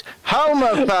just goes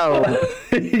homophobe?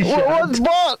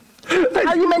 What? How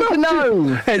are you meant to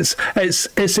know?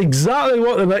 It's exactly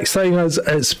what the next thing is.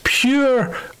 It's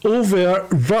pure overt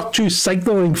virtue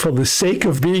signalling for the sake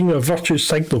of being a virtue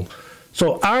signal.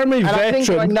 So Army veteran. I think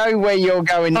I know where you're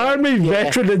going. Army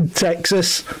veteran in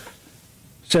Texas.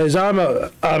 Says I'm a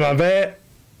vet,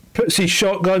 puts his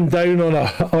shotgun down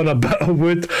on a bit of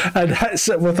wood and hits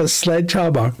it with a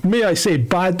sledgehammer. May I say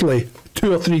badly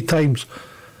 2 or 3 times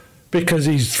because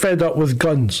he's fed up with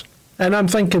guns. And I'm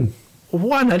thinking,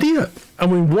 what an idiot. I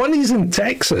mean, one, he's in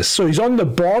Texas, so he's on the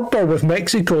border with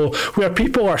Mexico where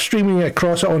people are streaming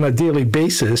across it on a daily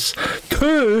basis.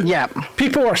 2,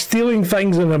 people are stealing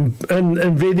things and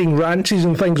invading ranches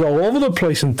and things all over the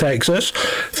place in Texas.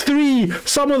 3,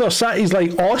 some other cities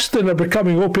like Austin are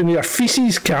becoming open-air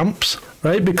feces camps,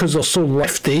 right, because they're so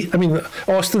lefty. I mean,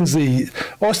 Austin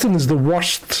is the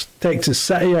worst Texas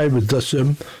city, I would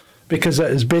assume, because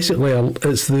it is basically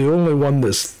it's the only one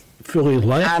that's fully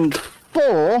left. And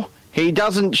 4, he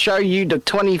doesn't show you the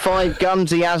 25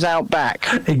 guns he has out back.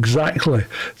 Exactly.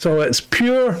 So it's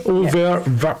pure overt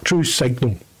virtue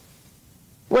signal.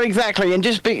 Well, exactly, and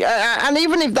and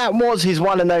even if that was his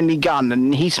one and only gun,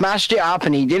 and he smashed it up,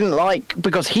 and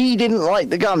because he didn't like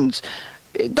the guns,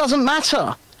 it doesn't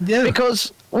matter. Yeah.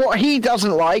 Because what he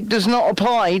doesn't like does not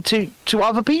apply to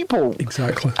other people.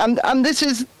 Exactly. And this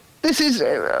is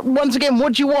once again,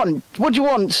 what do you want? What do you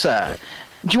want, sir?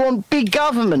 Do you want big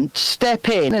government to step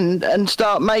in and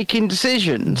start making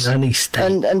decisions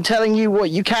and telling you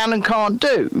what you can and can't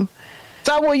do? Is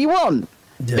that what you want?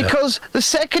 Yeah. Because the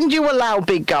second you allow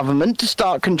big government to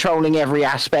start controlling every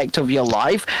aspect of your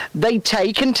life, they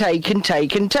take and take and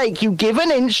take and take. You give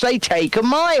an inch, they take a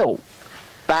mile.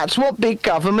 That's what big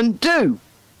government do.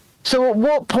 So at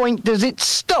what point does it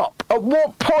stop? At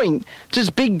what point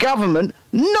does big government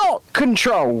not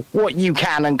control what you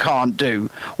can and can't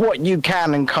do, what you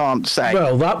can and can't say?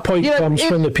 Well, that point comes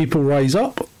when the people rise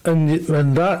up, and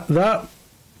that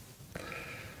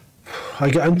I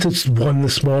got into one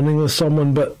this morning with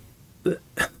someone, but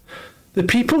the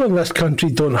people in this country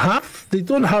don't have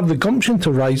the gumption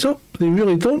to rise up. They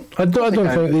really don't. I don't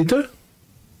think they do.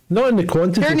 Not in the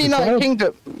quantity. Here in the United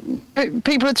Kingdom,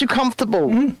 people are too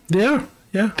comfortable. Yeah.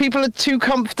 People are too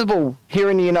comfortable here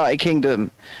in the United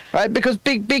Kingdom, right? Because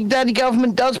big daddy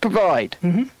government does provide,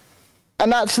 and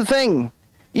that's the thing.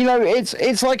 You know,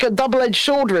 it's like a double-edged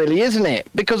sword, really, isn't it?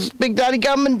 Because big daddy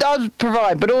government does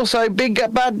provide, but also big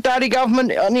bad daddy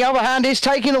government, on the other hand, is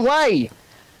taking away.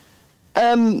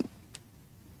 And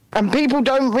people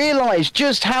don't realise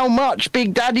just how much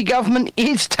big daddy government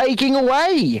is taking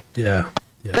away. Yeah.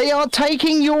 They are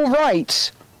taking your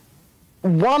rights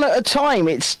one at a time.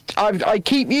 I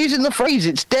keep using the phrase,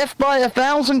 it's death by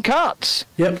 1,000 cuts.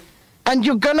 Yep. And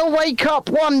you're going to wake up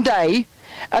one day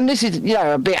and this is,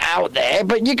 a bit out there,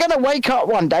 but you're going to wake up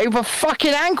one day with a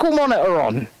fucking ankle monitor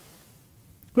on.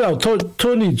 Well,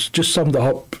 Tony's just summed it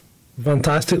up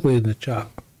fantastically in the chat.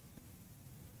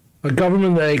 A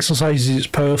government that exercises its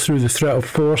power through the threat of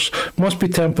force must be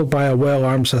tempered by a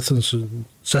well-armed citizenry.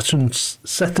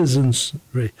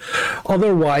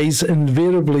 Otherwise,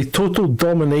 invariably, total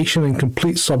domination and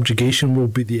complete subjugation will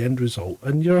be the end result.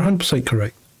 And you're 100%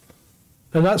 correct.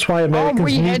 And that's why Americans... Are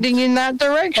we heading in that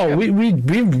direction? Oh, we're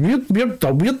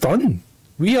done.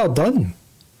 We are done.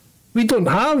 We don't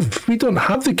have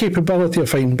the capability of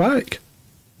fighting back.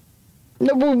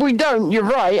 No, well, we don't, you're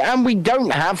right, and we don't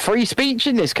have free speech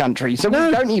in this country, so we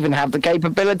don't even have the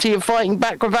capability of fighting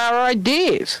back with our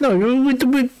ideas. No, we're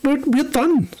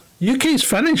done. UK's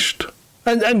finished.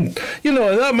 And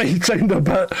that might sound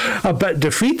a bit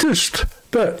defeatist,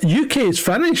 but UK is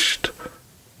finished.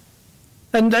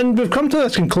 And we've come to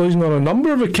this conclusion on a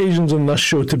number of occasions on this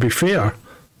show, to be fair.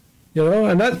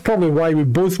 And that's probably why we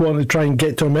both want to try and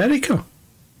get to America.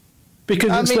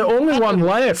 Because it's the only one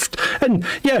left. And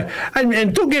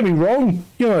and don't get me wrong,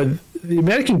 the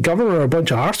American government are a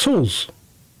bunch of arseholes.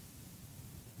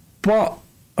 But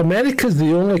America's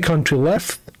the only country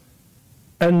left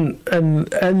in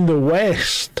the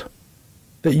West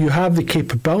that you have the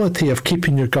capability of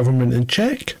keeping your government in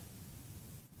check.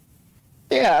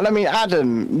 Yeah, and I mean,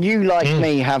 Adam, you like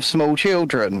me have small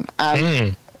children.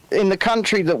 And in the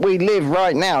country that we live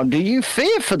right now, do you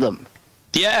fear for them?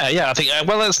 Yeah, I think,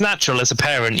 well, it's natural as a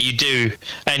parent, you do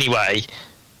anyway,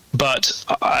 but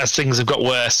as things have got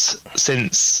worse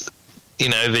since,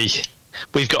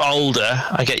 we've got older,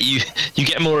 you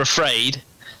get more afraid,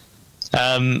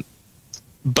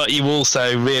 but you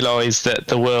also realise that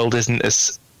the world isn't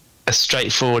as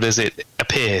straightforward as it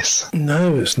appears.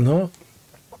 No, it's not.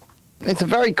 It's a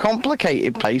very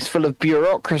complicated place full of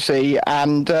bureaucracy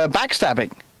and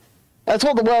backstabbing. That's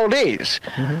what the world is.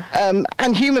 Mm-hmm.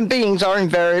 And human beings are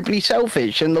invariably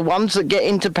selfish, and the ones that get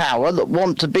into power, that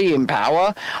want to be in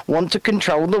power, want to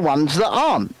control the ones that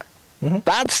aren't.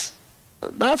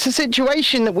 Mm-hmm. That's a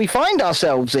situation that we find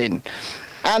ourselves in.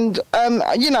 And,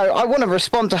 I want to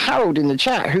respond to Harold in the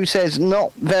chat, who says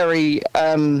not very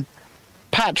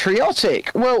patriotic.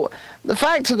 Well, the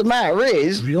fact of the matter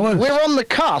is, we're on the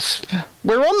cusp.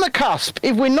 We're on the cusp.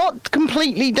 If we're not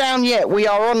completely down yet, we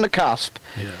are on the cusp.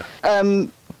 Yeah.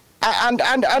 And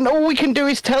all we can do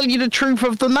is tell you the truth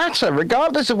of the matter,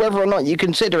 regardless of whether or not you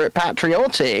consider it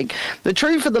patriotic. The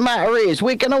truth of the matter is,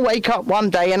 we're going to wake up one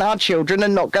day and our children are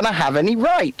not going to have any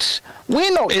rights.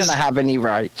 We're not going to have any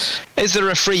rights. Is there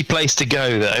a free place to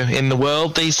go, though, in the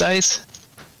world these days?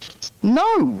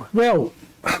 No. Well...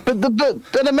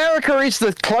 But America is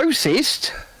the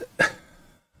closest.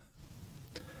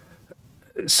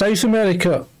 South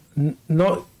America,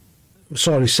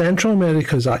 Central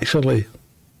America is actually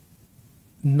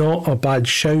not a bad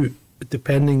shout,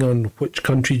 depending on which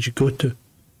countries you go to.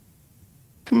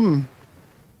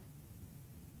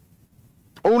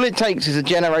 All it takes is a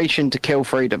generation to kill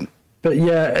freedom. But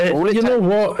yeah, know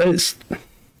what?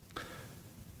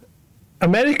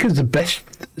 America's the best.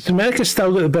 America's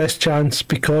still got the best chance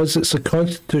because it's a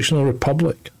constitutional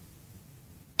republic.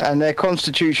 And their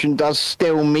constitution does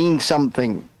still mean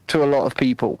something to a lot of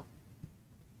people.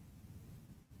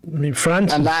 I mean,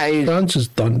 France is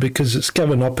done because it's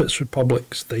given up its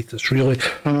republic status, really.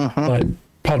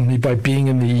 Mm-hmm. By being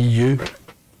in the EU.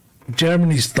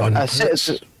 Germany's done. That's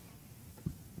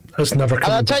never coming.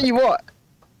 And I'll tell you what,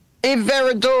 if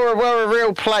Veradora were a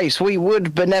real place, we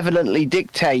would benevolently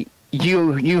dictate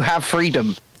you have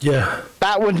freedom. Yeah.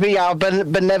 That would be our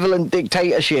benevolent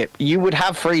dictatorship. You would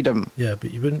have freedom. Yeah,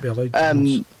 but you wouldn't be allowed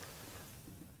to.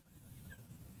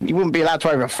 You wouldn't be allowed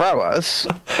to overthrow us.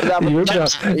 You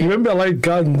wouldn't be allowed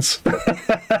guns. You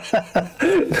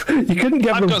couldn't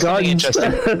give them guns.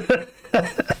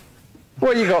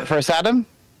 What you got for us, Adam?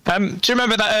 Do you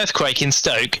remember that earthquake in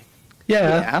Stoke?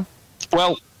 Yeah.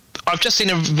 Well, I've just seen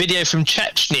a video from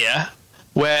Chechnya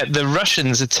where the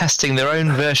Russians are testing their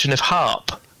own version of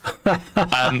HARP.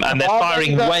 And they're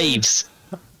firing waves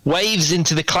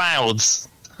into the clouds.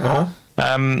 Uh-huh.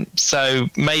 So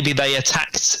maybe they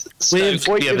attacked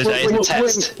Stoke the other day as a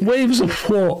test. Waves of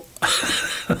what?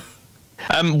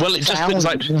 Well, it just looks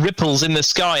like ripples in the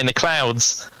sky in the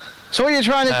clouds. So what you're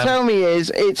trying to tell me is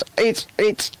it's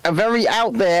a very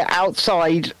out there,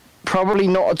 outside, probably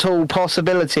not at all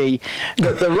possibility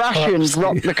that the Russians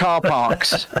rock the car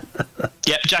parks.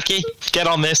 Yep, Jackie, get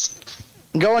on this.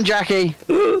 Go on, Jackie.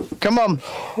 Come on.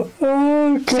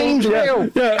 Oh, seems real.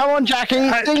 Yeah. Come on, Jackie.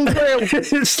 Seems real.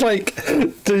 It's like,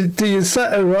 do you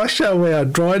sit in Russia with a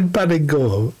drawing pad and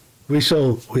go, we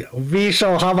shall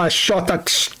have a shot at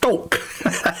Stoke?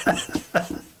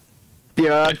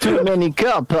 There are too many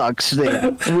car parks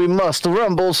there. We must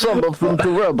rumble some of them to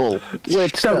rubble.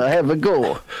 Let's have a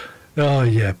go. Oh,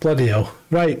 yeah, bloody hell.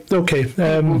 Right, okay.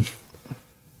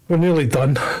 We're nearly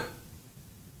done.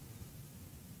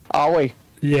 Are we?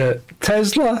 Yeah,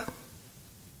 Tesla.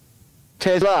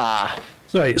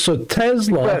 Right, so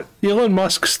Tesla, Elon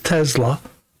Musk's Tesla,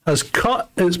 has cut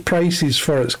its prices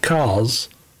for its cars,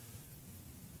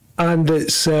 and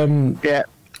its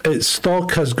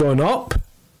stock has gone up,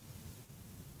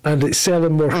 and it's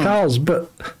selling more cars.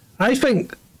 But I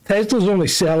think Tesla's only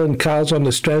selling cars on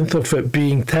the strength of it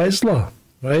being Tesla,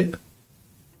 right?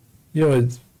 You know,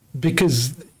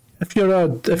 because if you're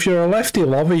a lefty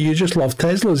lover, you just love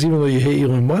Teslas, even though you hate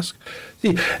Elon Musk.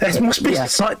 See, it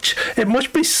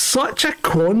must be such a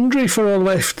quandary for a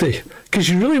lefty, because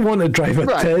you really want to drive a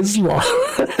Tesla,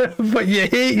 but you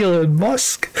hate Elon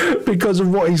Musk because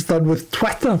of what he's done with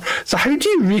Twitter. So how do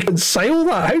you reconcile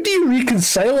that? How do you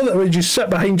reconcile that when you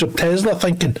sit behind your Tesla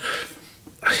thinking,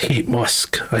 I hate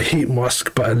Musk,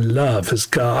 but I love his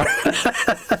car?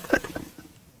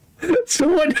 So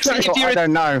what? I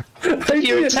don't know. If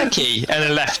you're a techie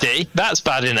and a lefty, that's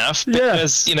bad enough.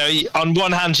 Because, you know, on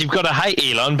one hand you've got to hate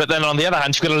Elon, but then on the other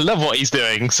hand you've got to love what he's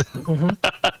doing. So,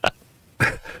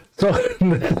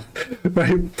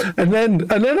 right, and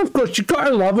then of course you've got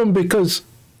to love him because,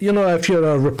 you know, if you're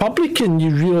a Republican,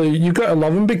 you got to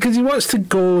love him because he wants to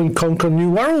go and conquer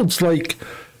new worlds like,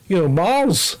 you know,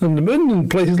 Mars and the moon and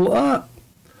places like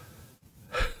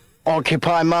that.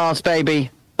 Occupy Mars, baby.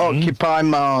 Occupy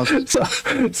Mars.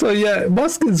 So yeah,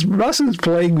 Musk is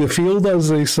playing the field, as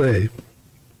they say.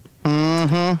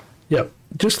 Yep,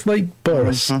 just like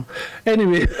Boris.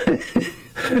 Anyway,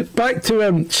 back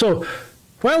to So,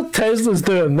 while Tesla's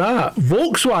doing that,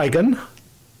 Volkswagen,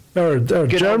 our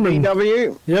German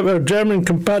VW. Yep, our German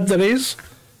compadres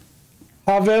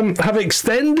have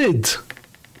extended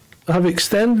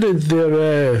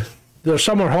their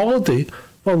summer holiday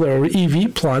for their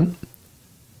EV plant.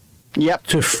 Yep.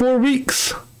 To 4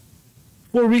 weeks.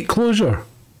 4 week closure.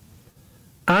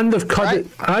 And they've cut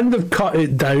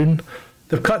it down.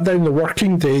 They've cut down the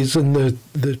working days in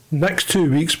the next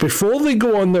 2 weeks before they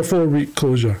go on their 4 week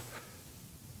closure.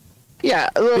 Yeah,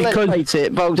 let's face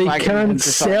it, Volkswagen they can't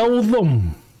sell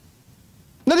them.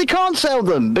 No, they can't sell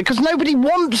them because nobody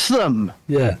wants them.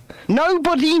 Yeah.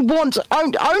 Nobody wants...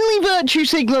 Only virtue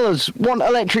signalers want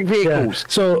electric vehicles. Yeah.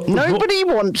 So nobody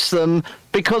wants them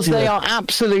because they are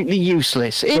absolutely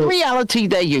useless. In reality,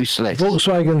 they're useless.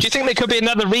 Volkswagen... Do you think there could be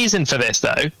another reason for this,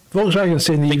 though? Volkswagen's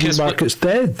saying the EV market's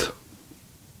dead.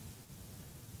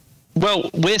 Well,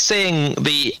 we're seeing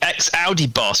the ex-Audi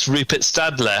boss, Rupert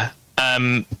Stadler,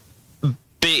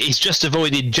 he's just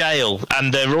avoided jail,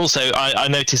 and they're also. I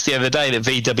noticed the other day that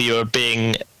VW are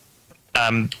being,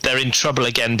 they're in trouble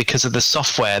again because of the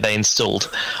software they installed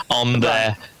on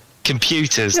their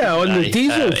computers. Yeah, on the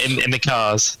diesels in the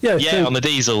cars. Yeah, on the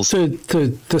diesels to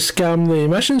scam the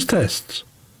emissions tests.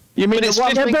 You mean it's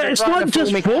not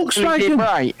just Volkswagen?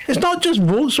 Right. It's not just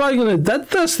Volkswagen that did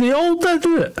this. They all did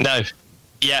it. No.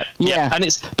 Yeah,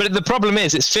 and but the problem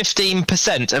is it's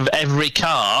 15% of every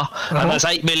car, and that's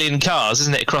 8 million cars,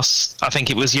 isn't it? Across, I think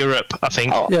it was Europe. I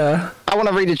think. Oh, yeah. I want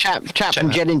to read a chap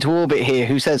from Jet into Orbit here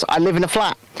who says, "I live in a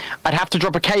flat. I'd have to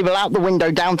drop a cable out the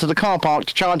window down to the car park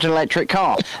to charge an electric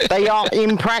car. They are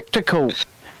impractical.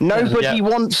 Nobody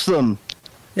wants them."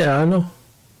 Yeah, I know.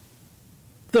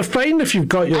 They're fine if you've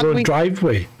got your own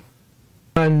driveway,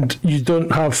 and you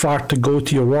don't have far to go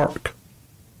to your work.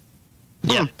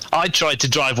 Yeah, I tried to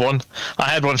drive one. I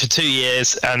had one for 2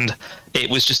 years, and it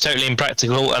was just totally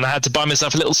impractical, and I had to buy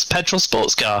myself a little petrol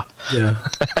sports car. Yeah.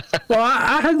 Well,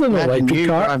 I had an electric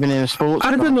car. Driving in a sports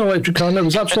I had an electric car, and it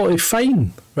was absolutely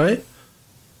fine, right?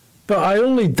 But I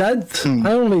only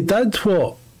did,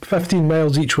 what, 15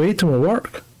 miles each way to my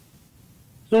work.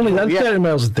 I only did 30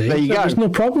 miles a day. There you go. Was no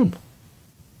problem.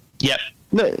 Yep.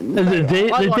 The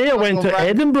day I went to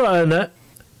Edinburgh in it,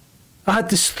 I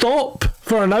had to stop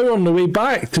for an hour on the way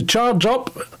back to charge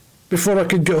up before I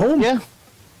could get home.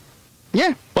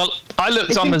 Yeah. Well, I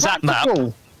looked on the Zap map.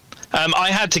 I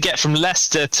had to get from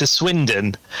Leicester to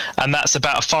Swindon, and that's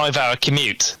about a 5-hour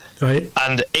commute. Right.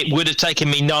 And it would have taken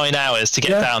me 9 hours to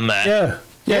get down there.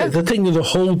 Yeah, they're taking you the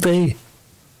whole day.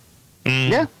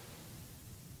 Yeah.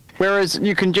 Whereas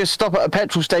you can just stop at a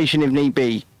petrol station if need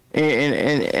be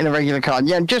in a regular car.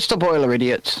 Yeah, just stop oil are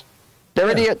idiots.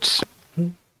 They're idiots.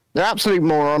 They're absolute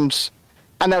morons,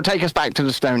 and they'll take us back to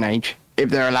the Stone Age if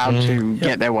they're allowed to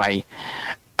get their way.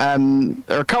 They're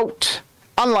a cult,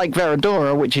 unlike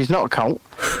Veradora, which is not a cult.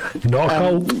 Not a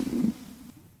cult.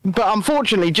 But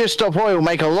unfortunately, Just Stop Oil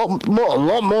make a lot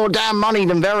more damn money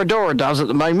than Veradora does at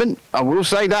the moment. I will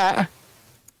say that.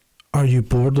 Are you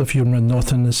bored of your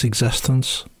monotonous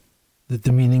existence? The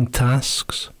demeaning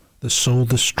tasks? The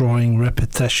soul-destroying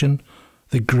repetition?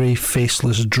 The grey,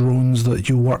 faceless drones that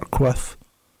you work with?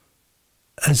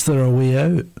 Is there a way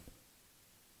out?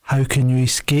 How can you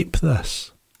escape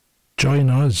this? Join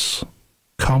us.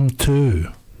 Come too.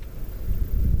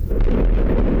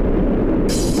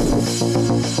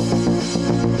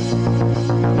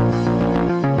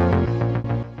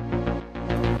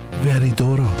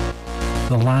 Veridora,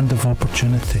 the land of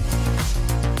opportunity.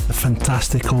 The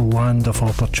fantastical land of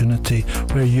opportunity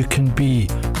where you can be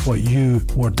what you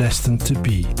were destined to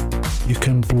be. You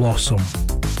can blossom.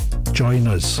 Join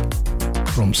us.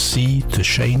 From sea to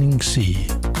shining sea.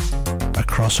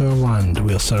 Across our land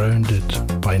we are surrounded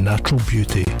by natural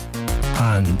beauty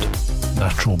and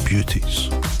natural beauties.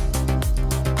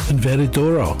 In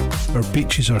Veridora, our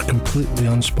beaches are completely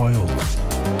unspoiled,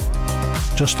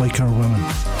 just like our women.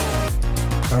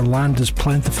 Our land is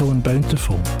plentiful and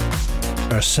bountiful.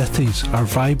 Our cities are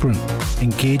vibrant,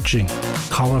 engaging,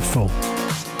 colourful,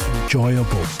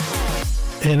 enjoyable.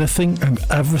 Anything and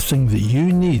everything that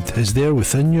you need is there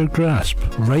within your grasp,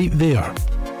 right there.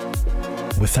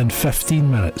 Within 15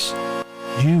 minutes.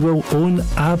 You will own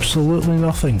absolutely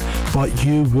nothing, but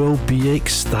you will be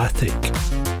ecstatic.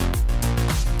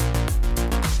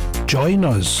 Join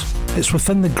us. It's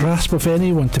within the grasp of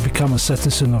anyone to become a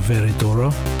citizen of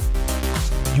Veridora.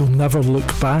 You'll never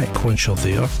look back once you're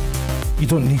there. You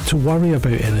don't need to worry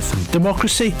about anything.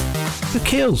 Democracy? Who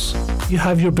cares? You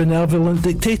have your benevolent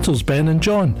dictators, Ben and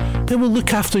John. They will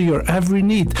look after your every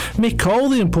need, make all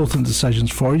the important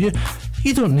decisions for you.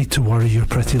 You don't need to worry your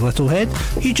pretty little head.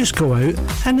 You just go out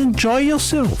and enjoy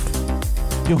yourself.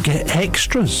 You'll get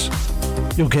extras.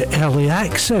 You'll get early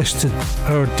access to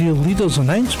our dear leader's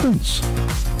announcements.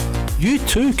 You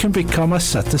too can become a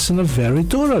citizen of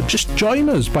Veridora. Just join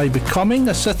us by becoming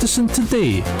a citizen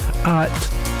today at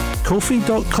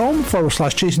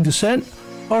ko-fi.com/chasingdescent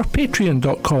or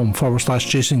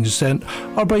patreon.com/chasingdescent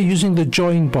or by using the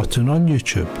join button on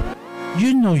YouTube.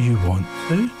 You know you want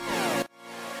to.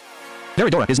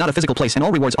 Veridora is not a physical place, and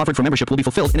all rewards offered for membership will be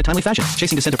fulfilled in a timely fashion.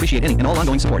 Chasing Descent appreciate any and all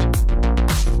ongoing support.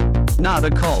 Not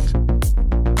a cult.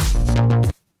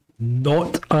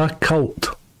 Not a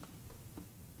cult.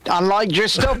 Unlike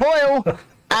Just Stop Oil.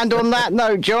 And on that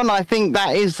note, John, I think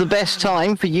that is the best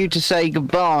time for you to say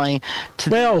goodbye to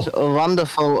these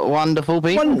wonderful, wonderful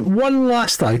people. One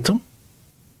last item.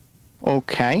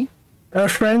 Okay. Our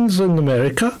friends in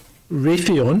America,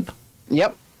 Raytheon,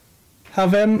 Yep.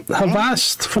 have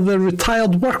asked for the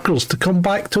retired workers to come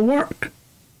back to work.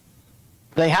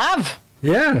 They have.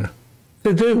 Yeah.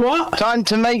 To do what? Time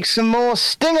to make some more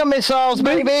Stinger missiles,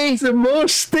 baby. Some more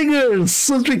Stingers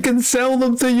so we can sell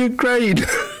them to Ukraine.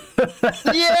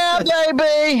 Yeah,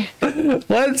 baby.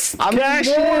 Let's I mean, cash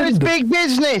war in. is big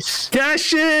business.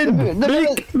 Cash in.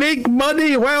 Make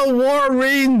money while war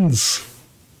reigns.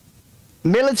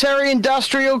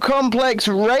 Military-industrial complex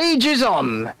rages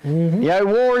on. Mm-hmm. You know,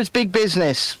 war is big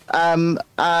business. And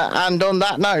on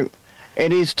that note,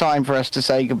 it is time for us to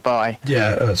say goodbye.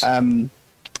 Yeah, it is.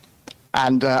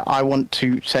 And I want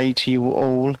to say to you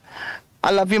all,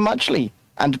 I love you muchly,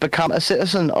 and become a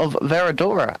citizen of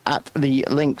Veridora at the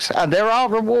links. There are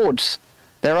rewards.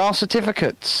 There are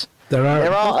certificates. There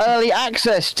are early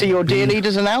access to your dear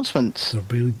leader's announcements. There'll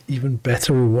be even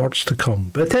better rewards to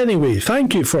come. But anyway,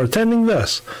 thank you for attending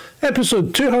this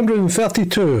episode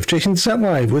 232 of Chasing Descent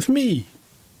Live with me,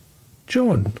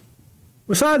 John,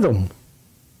 with Adam,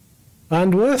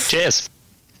 and with Cheers.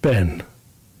 Ben.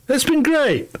 It's been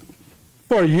great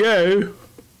for you.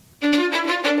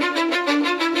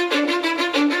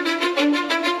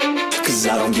 Cause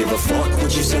I don't give a fuck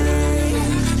what you say.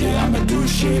 Yeah, I'ma do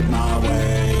shit my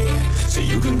way. So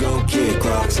you can go kick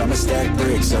rocks, I'ma stack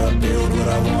bricks up, build what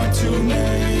I want to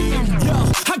make.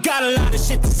 Yo, I got a lot of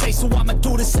shit to say, so I'ma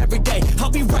do this every day. I'll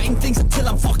be writing things until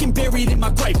I'm fucking buried in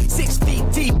my grave. 6 feet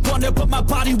deep under, but my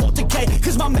body won't decay.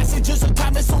 Cause my messages are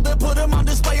timeless, so they put them on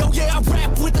display. Oh yeah, I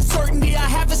rap with a certainty, I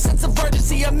have a sense of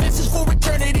urgency. A message for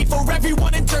eternity, for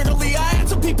everyone internally. I had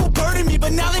some people burning me,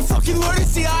 but now they fucking learn to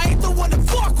see I ain't the one to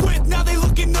fuck with, now they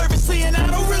looking nervously. And I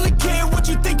don't really care what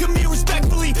you think of me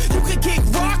respectfully. You can kick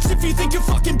rocks if you think you're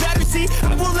fucking better, see.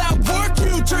 I will outwork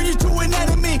you, turn you to an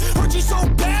enemy. Hurt you so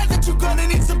bad that you're gonna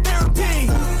need some therapy.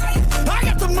 I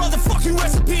got the motherfucking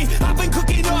recipe. I've been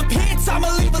cooking up hits,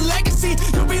 I'ma leave a legacy.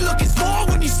 You'll be looking small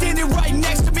when you're standing right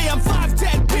next to me. I'm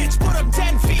 5'10", bitch, but I'm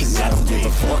 10 feet Cause I don't give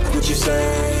a fuck what you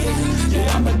say.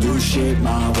 Yeah, I'ma do shit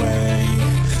my way.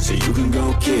 So you can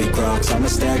go kick rocks, I'ma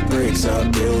stack bricks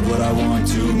up, build what I want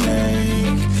to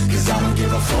make. Cause I don't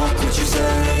give a fuck what you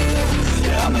say.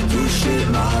 Yeah, I'ma do shit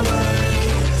my way.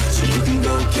 So So you can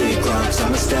go kick rocks,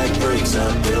 I'ma stack bricks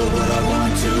up, build what I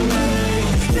want to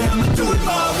make. Yeah, I'ma do it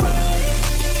my way.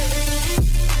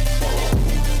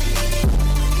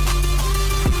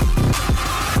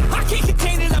 I can't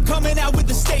contain it, I'm coming out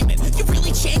with a statement. You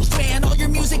really changed, man, all your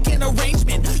music and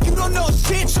arrangement. You don't know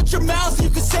shit, shut your mouth, you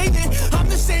can save it. I'm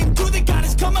the same dude that got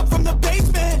his come up from the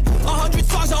basement. 100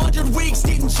 songs, 100 weeks,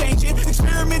 didn't change it.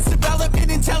 Experiments,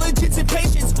 development, intelligence, and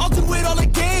patience. I'll do it all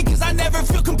again, cause I never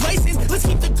feel complacent. Let's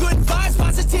keep the good vibes,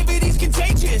 positivity's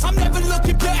contagious. I'm never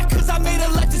looking back, cause I made a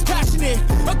life that's passionate.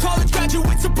 A college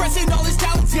graduate suppressing all his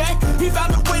talents, yeah. He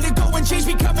found a way to go and change,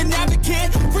 become an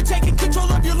advocate. For taking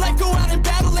control of your life, go out and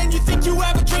battle. And you think you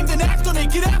have a dream, then act on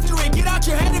it. Get after it, get out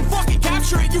your head and fucking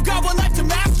capture it. You got one life to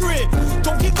master it.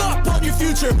 Don't give up on your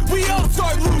future, we all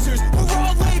start losers. We're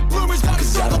all late bloomers, gotta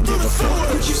struggle through the sewer.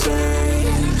 What you say?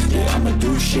 Yeah, I'ma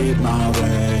do shit my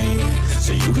way.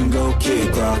 So you can go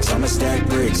kick rocks, I'ma stack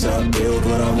bricks up, build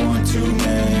what I want to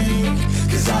make.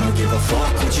 Cause I don't give a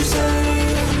fuck what you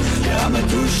say. Yeah, I'ma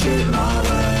do shit my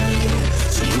way.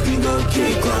 So you can go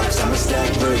kick rocks, I'ma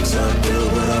stack bricks